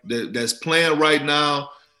 right? That's playing right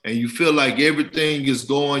now, and you feel like everything is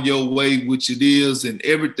going your way, which it is, and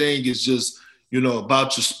everything is just,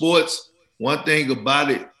 about your sports. One thing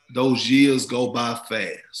about it, those years go by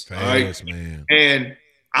fast. All right, man. And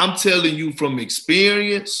I'm telling you from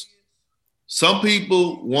experience, some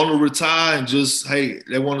people want to retire and just,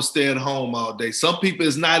 they want to stay at home all day. Some people,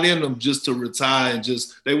 it's not in them just to retire and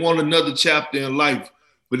they want another chapter in life.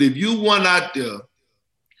 But if you want out there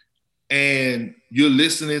and you're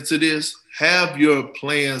listening to this, have your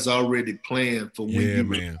plans already planned for when you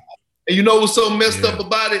retire. And you know what's so messed up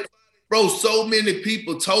about it? Bro, so many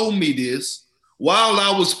people told me this while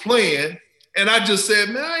I was playing, and I just said,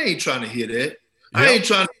 man, I ain't trying to hear that. I ain't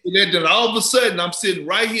trying to hear that. Then all of a sudden, I'm sitting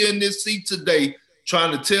right here in this seat today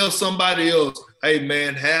trying to tell somebody else, hey,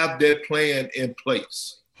 man, have that plan in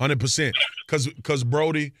place. 100%. Because,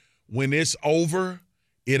 Brody, when it's over,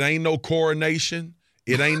 it ain't no coronation.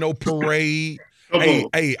 It ain't no parade.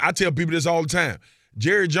 Hey, I tell people this all the time.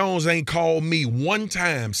 Jerry Jones ain't called me one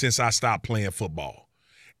time since I stopped playing football.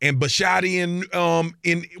 And Bisciotti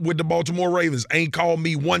in with the Baltimore Ravens ain't called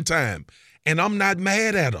me one time. And I'm not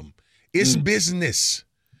mad at him. It's business.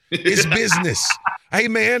 It's business. Hey,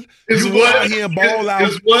 man, you go out here and ball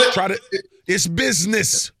out. It's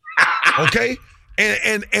business. Okay?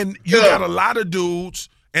 And you got a lot of dudes,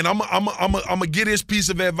 and I'm gonna get this piece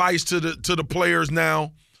of advice to the players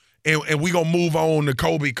now, and we gonna move on to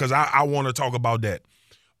Kobe because I want to talk about that.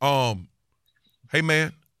 Hey,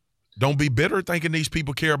 man, don't be bitter thinking these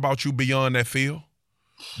people care about you beyond that field.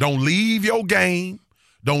 Don't leave your game.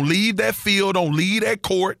 Don't leave that field. Don't leave that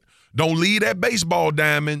court. Don't leave that baseball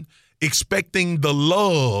diamond expecting the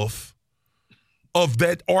love of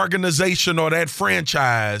that organization or that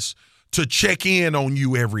franchise to check in on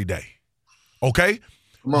you every day. Okay?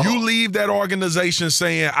 You leave that organization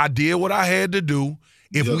saying, I did what I had to do.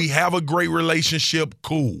 If we have a great relationship,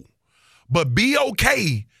 cool. But be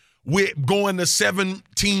okay with going to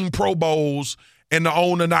 17 Pro Bowls and the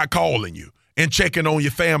owner not calling you and checking on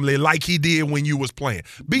your family like he did when you was playing.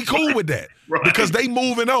 Be cool with that because they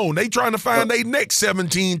moving on. They trying to find their next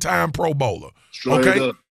 17-time Pro Bowler.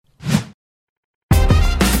 Okay?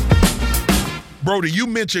 Brody, you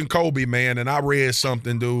mentioned Kobe, man, and I read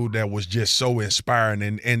something, dude, that was just so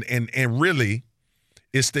inspiring. And really,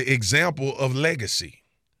 it's the example of legacy.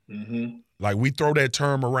 Mm-hmm. Like, we throw that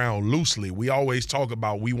term around loosely. We always talk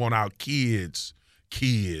about we want our kids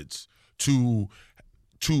to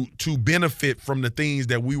benefit from the things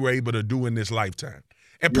that we were able to do in this lifetime.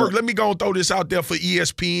 And let me go and throw this out there for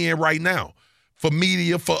ESPN right now, for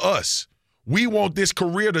media, for us. We want this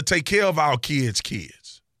career to take care of our kids'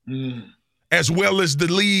 as well as the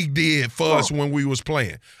league did for us when we was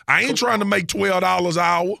playing. I ain't trying to make $12 an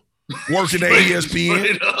hour working at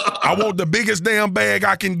ESPN. I want the biggest damn bag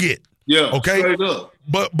I can get. Yeah, okay. Straight up.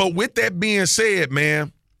 But with that being said,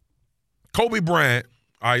 man, Kobe Bryant.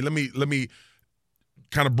 All right, let me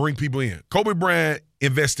kind of bring people in. Kobe Bryant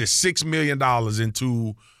invested $6 million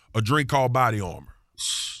into a drink called Body Armor.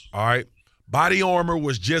 All right, Body Armor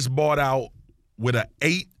was just bought out with an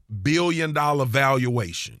 $8 billion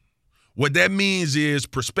valuation. What that means is,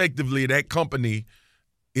 prospectively, that company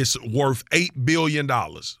is worth $8 billion.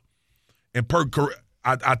 And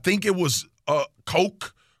I think it was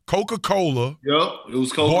Coca-Cola. Yep, it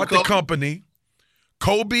was Coca-Cola. Bought the company.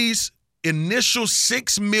 Kobe's initial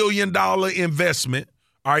 $6 million investment.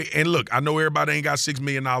 All right, and look, I know everybody ain't got $6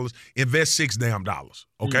 million. Invest $6 damn dollars.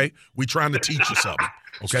 Okay, we trying to teach you something.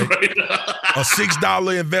 Okay, a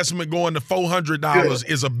 $6 investment going to $400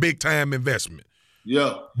 is a big time investment.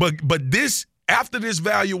 Yeah, but this, after this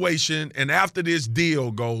valuation and after this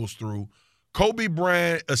deal goes through, Kobe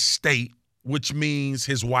Bryant estate, which means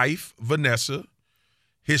his wife Vanessa,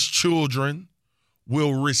 his children,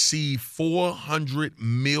 will receive $400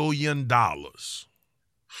 million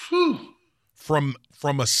from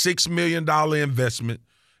a $6 million investment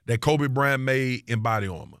that Kobe Bryant made in Body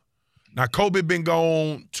Armor. Now, Kobe been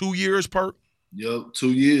gone 2 years, Perk? Yep,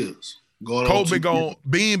 2 years.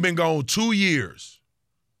 Bean been gone 2 years,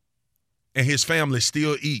 and his family's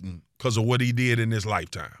still eating because of what he did in his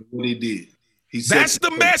lifetime. What he did. That's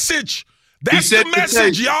the message. That's the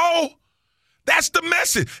message, y'all. That's the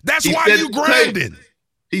message. That's why you grinding.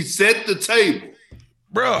 He set the table.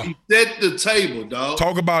 Bruh. He set the table, dog.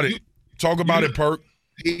 Talk about it. Talk about it, Perk.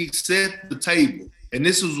 He set the table. And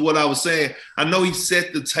this is what I was saying. I know he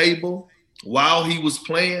set the table while he was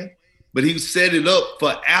playing, but he set it up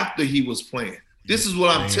for after he was playing. This is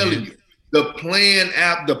what I'm telling you. The plan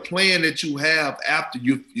that you have after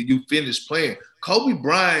you finish playing. Kobe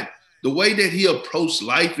Bryant the way that he approached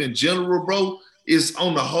life in general, bro, is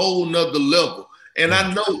on a whole nother level. And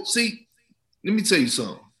I know, see, let me tell you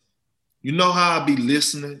something. You know how I be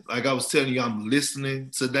listening? Like I was telling you, I'm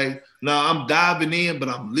listening today. Now I'm diving in, but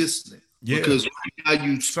I'm listening. Yeah. Because right now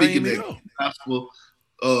you speaking that gospel,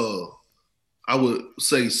 I would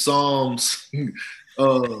say Psalms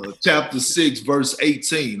chapter 6, verse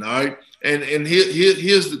 18. All right. And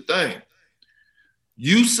here's the thing.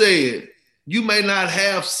 You said you may not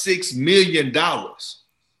have $6 million.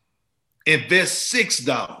 Invest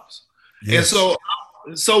 $6. Yes.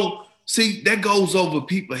 And so see, that goes over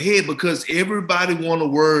people's head because everybody want to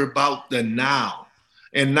worry about the now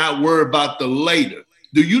and not worry about the later.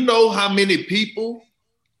 Do you know how many people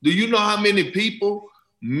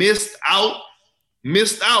missed out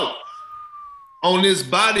on this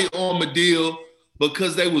body armor deal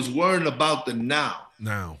because they was worrying about the now?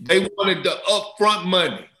 They wanted the upfront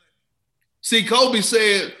money. See, Kobe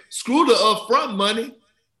said, screw the upfront money.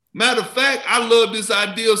 Matter of fact, I love this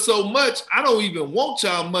idea so much, I don't even want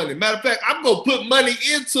y'all money. Matter of fact, I'm going to put money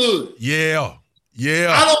into it. Yeah.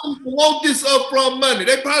 I don't even want this upfront money.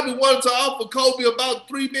 They probably wanted to offer Kobe about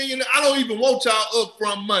 $3 million. I don't even want y'all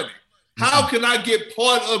upfront money. How can I get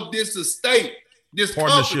part of this estate, this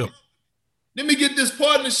partnership? Company? Let me get this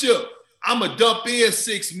partnership. I'm going to dump in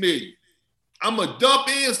 $6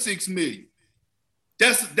 million.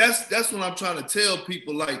 That's what I'm trying to tell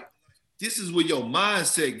people, like, this is where your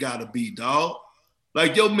mindset gotta be, dog.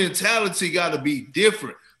 Like your mentality gotta be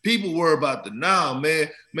different. People worry about the now,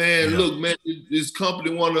 man. Look, man, this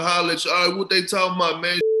company want to holler at you. All right, what they talking about,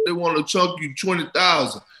 man? They want to chunk you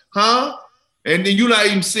 20,000, huh? And then you're not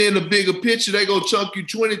even seeing the bigger picture. They go chunk you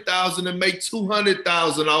 20,000 and make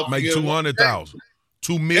 200,000 off. Make 200,000,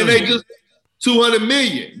 2 million, and they just 200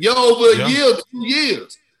 million. You're over a year, 2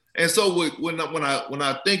 years. And so when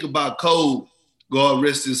I think about Cole, God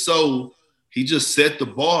rest his soul, he just set the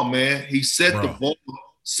bar, man. He set the bar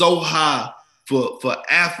so high for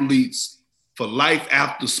athletes, for life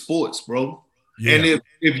after sports, bro. Yeah. And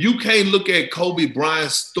if you can't look at Kobe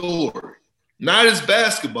Bryant's story, not his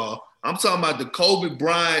basketball, I'm talking about the Kobe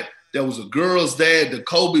Bryant that was a girl's dad, the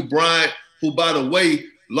Kobe Bryant who, by the way,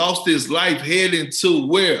 lost his life heading to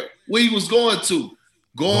where he was going to.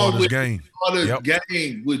 Going with game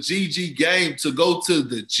with GG Game to go to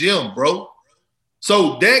the gym, bro.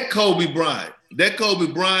 So that Kobe Bryant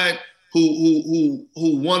who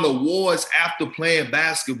won awards after playing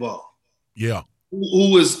basketball. Yeah.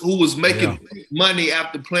 Who was making money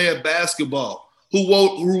after playing basketball. Who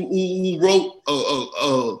wrote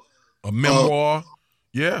a memoir.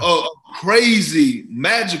 A crazy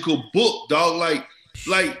magical book, dog.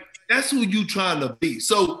 Like that's who you trying to be.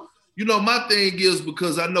 So, you know, my thing is,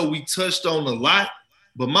 because I know we touched on a lot,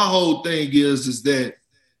 but my whole thing is that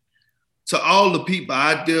to all the people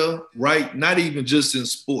out there, right? Not even just in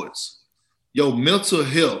sports, your mental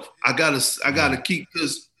health. I gotta keep,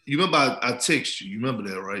 because you remember I text you. You remember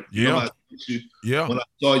that, right? Yeah. I text you? Yeah.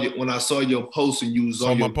 When I saw your post and you was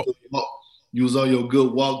on your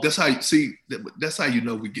good walk. That's how you see. That's how you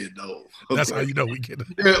know we getting old. Okay? That's how you know we getting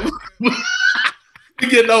old. Yeah. We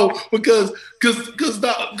getting old because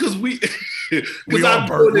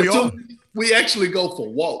we actually go for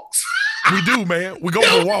walks. We do, man. We go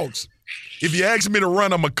for walks. If you ask me to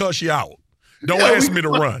run, I'm gonna cuss you out. Don't ask me to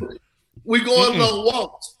run. We going on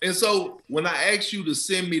walks. And so when I asked you to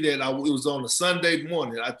send me that, it was on a Sunday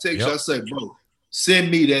morning. I text you, I said, bro, send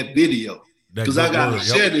me that video. Because I got to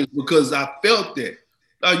share this, because I felt that.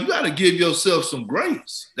 Now, you got to give yourself some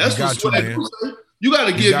grace. That's what you got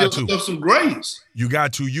to give yourself some grace. You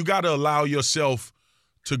got to. You got to allow yourself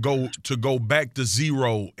to go back to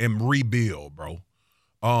zero and rebuild, bro.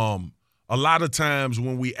 A lot of times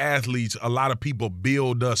when we athletes, a lot of people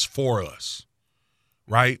build us for us,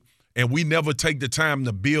 right? And we never take the time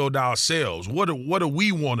to build ourselves. What do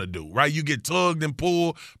we want to do, right? You get tugged and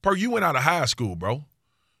pulled. You went out of high school, bro.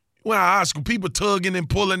 You went out of high school. People tugging and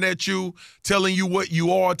pulling at you, telling you what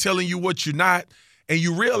you are, telling you what you're not. And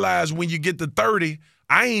you realize when you get to 30,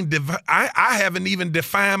 I haven't even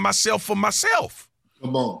defined myself for myself.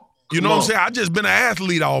 Come on. You know what I'm saying? I just been an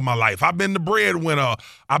athlete all my life. I've been the breadwinner.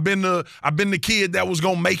 I've been the kid that was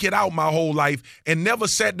gonna make it out my whole life, and never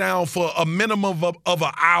sat down for a minimum of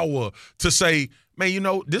an hour to say, man, you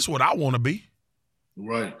know, this is what I want to be.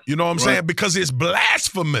 Right. You know what I'm saying? Because it's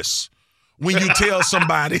blasphemous when you tell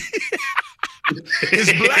somebody.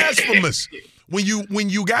 It's blasphemous when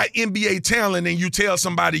you got NBA talent and you tell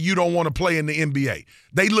somebody you don't want to play in the NBA.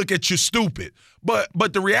 They look at you stupid.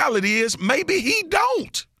 But the reality is maybe he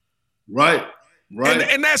don't. Right.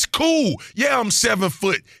 And that's cool. Yeah, I'm 7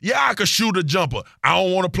 foot. Yeah, I could shoot a jumper. I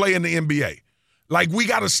don't want to play in the NBA. Like, we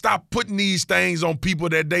got to stop putting these things on people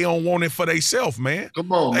that they don't want it for themselves, man.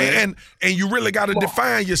 Come on, man. And you really got to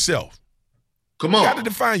define yourself. Come on. You got to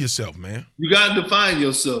define yourself, man. You got to define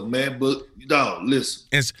yourself, man. But, dog, listen.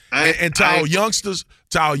 And to our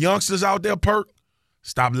youngsters out there, Perk,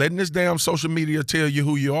 stop letting this damn social media tell you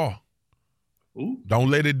who you are. Ooh. Don't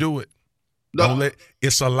let it do it. No.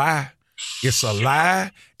 It's a lie. It's a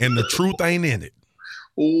lie, and the truth ain't in it.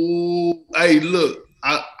 Oh, hey, look,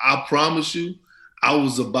 I promise you, I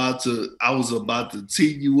was about to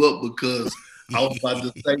tee you up because I was about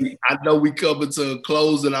to say, I know we coming to a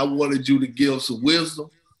close and I wanted you to give some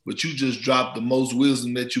wisdom, but you just dropped the most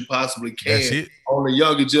wisdom that you possibly can on the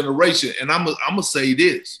younger generation. And I'm gonna say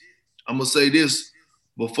this. I'm gonna say this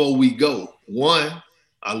before we go. One,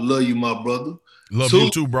 I love you, my brother. Love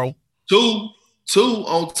you too, bro. Two,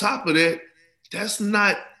 on top of that, that's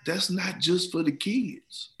not just for the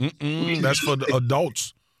kids. That's for the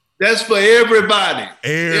adults. That's for everybody.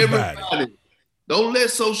 Everybody. Don't let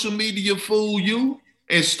social media fool you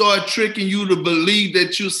and start tricking you to believe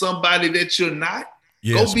that you're somebody that you're not.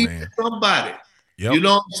 Yes, go be man. somebody. Yep. You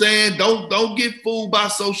know what I'm saying? Don't get fooled by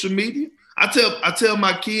social media. I tell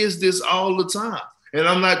my kids this all the time. And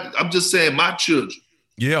I'm just saying my children.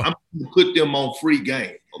 Yeah. I'm gonna put them on free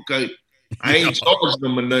game, okay? I ain't charging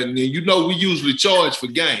them or nothing. And you know we usually charge for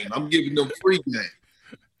game. I'm giving them free game.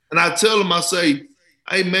 And I tell them, I say,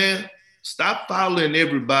 hey man, stop following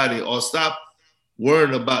everybody or stop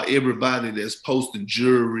worrying about everybody that's posting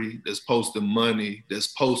jewelry, that's posting money, that's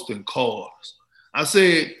posting cars. I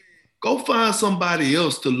said, go find somebody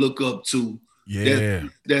else to look up to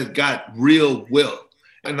that got real wealth.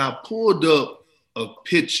 And I pulled up a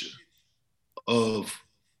picture of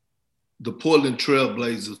the Portland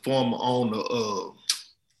Trailblazers former owner of,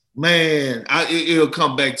 it'll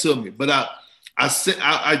come back to me. But I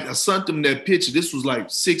sent them that picture. This was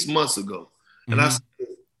like 6 months ago. And I said,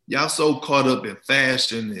 y'all so caught up in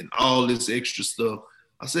fashion and all this extra stuff.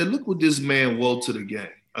 I said, look what this man wore to the game.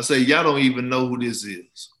 I said, y'all don't even know who this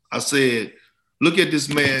is. I said, look at this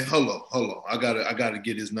man. Hold on. I gotta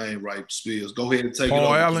get his name right, Spills. Go ahead and take Paul it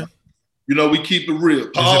over. Allen? You know, we keep it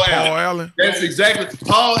real. Paul Allen? That's exactly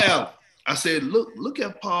Paul Allen. I said, look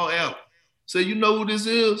at Paul Allen. So you know who this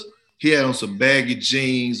is? He had on some baggy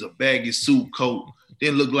jeans, a baggy suit coat.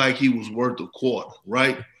 Didn't look like he was worth a quarter,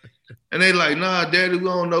 right? And they like, nah, Daddy, we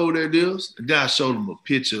don't know who that is. And then I showed him a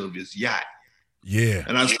picture of his yacht. Yeah.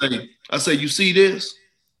 And I say, you see this?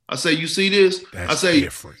 I say, you see this? That's I say,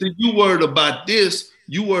 different. See, you worried about this,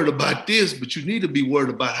 but you need to be worried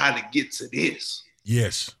about how to get to this.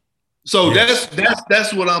 Yes. So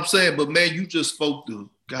that's what I'm saying. But man, you just spoke to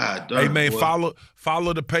God. Hey man,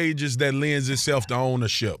 follow the pages that lends itself to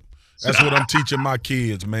ownership. That's what I'm teaching my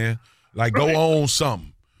kids, man. Like, go own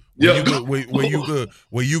something.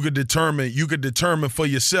 Where you could determine for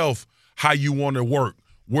yourself how you want to work,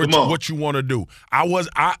 what you want to do. I'm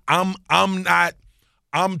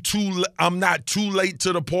not too late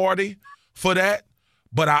to the party for that,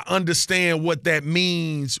 but I understand what that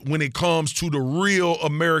means when it comes to the real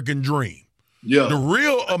American dream. Yeah. The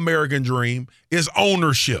real American dream is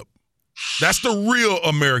ownership. That's the real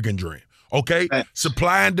American dream. Okay?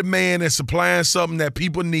 Supply and demand and supplying something that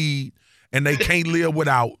people need and they can't live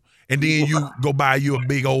without. And then you go buy you a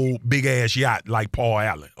big ass yacht like Paul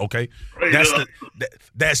Allen. Okay? That's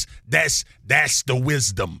the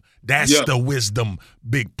wisdom. That's the wisdom,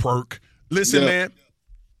 Big Perk. Listen, man.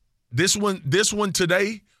 This one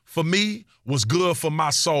today for me was good for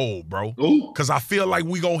my soul, bro. Because I feel like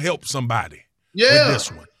we gonna help somebody with this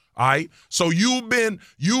one. All right. So you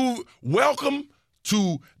welcome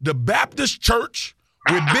to the Baptist Church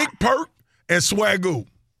with Big Perk and Swagoo.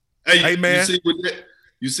 Hey man.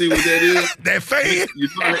 You see what that is? That fade.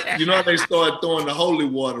 You know they started throwing the holy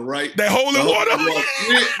water, right? That holy water.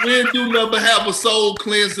 We didn't do nothing but have a soul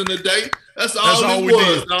cleansing today. That's all we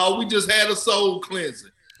was. No, we just had a soul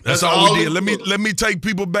cleansing. That's all we did. Let me take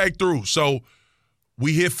people back through. So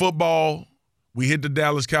we hit football. We hit the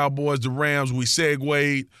Dallas Cowboys, the Rams. We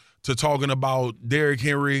segued to talking about Derrick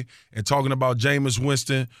Henry and talking about Jameis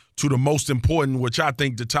Winston to the most important, which I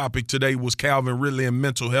think the topic today was Calvin Ridley and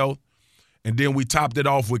mental health. And then we topped it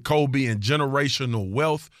off with Kobe and generational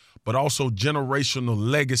wealth, but also generational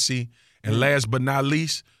legacy. And last but not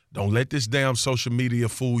least, don't let this damn social media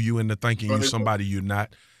fool you into thinking you're somebody you're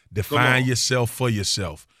not. Define yourself for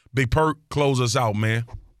yourself. Big Perk, close us out, man.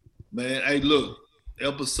 Man, hey, look,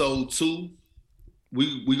 episode 2,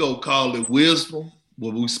 we gonna call it wisdom,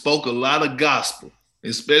 but we spoke a lot of gospel,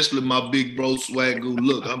 especially my big bro Swagoo.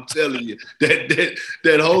 Look, I'm telling you,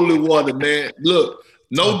 that holy water, man. Look,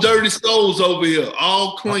 no dirty souls over here,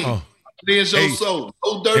 all clean. Cleanse your soul.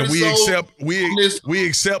 No dirty and we soul. we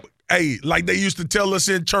accept. Hey, like they used to tell us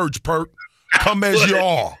in church, Perk. Come as you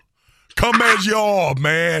are. Come as you are,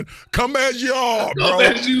 man. Come as you are, bro. Come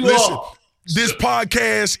as you are. This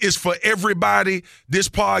podcast is for everybody. This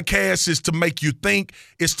podcast is to make you think.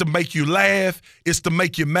 It's to make you laugh. It's to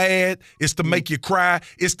make you mad. It's to make you cry.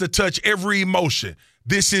 It's to touch every emotion.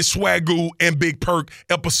 This is Swagoo and Big Perk,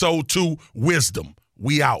 episode 2, Wisdom.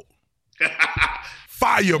 We out.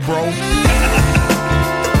 Fire, bro.